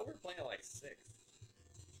thought we were playing at like 6.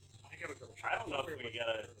 I gotta double check. I don't know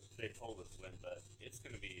if they told us when, but it's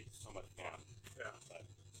going to be so much fun. Yeah. But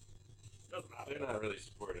Doesn't matter. They're not really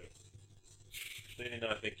supportive. They did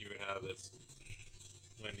not think you would have this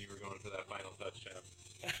when you were going for that final touchdown.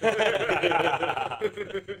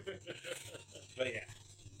 But yeah.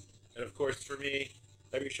 And of course, for me,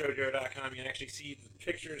 WShowJoe.com, you can actually see the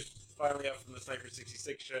pictures finally up from the Sniper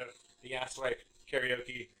 66 show, the Asswipe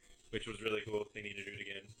karaoke, which was really cool. They need to do it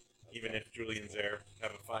again. Even if Julian's there,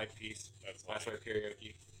 have a 5-piece Asswipe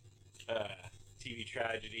karaoke. TV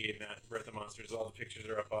Tragedy and Birth of Monsters, all the pictures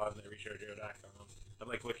are up on WShowJoe.com. I'm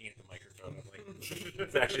like looking at the microphone. I'm like,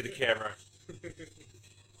 it's actually the camera.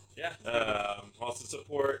 Yeah. Also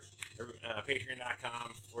support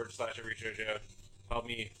patreon.com/EveryShowJoe. Help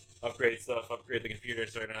me upgrade stuff, upgrade the computer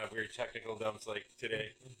so I don't have weird technical dumps like today.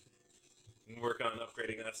 And work on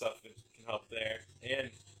upgrading that stuff that can help there. And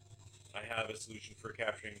I have a solution for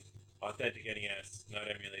capturing authentic NES, not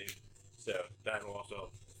emulated. So that will also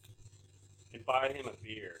help. and buy him a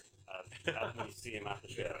beer when you see him at the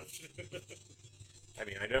show. I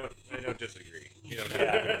mean, I don't disagree. You don't have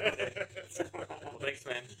Yeah. Well, thanks,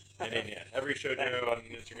 man. And then yeah, every show Joe on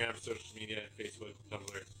Instagram, social media, Facebook,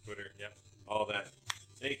 Tumblr, Twitter, Yep. all that.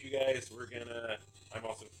 Thank you guys. I'm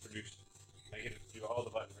also produced. I get to do all the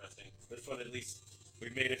button pressing. This one at least we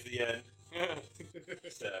made it to the end.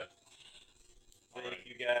 So thank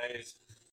you guys.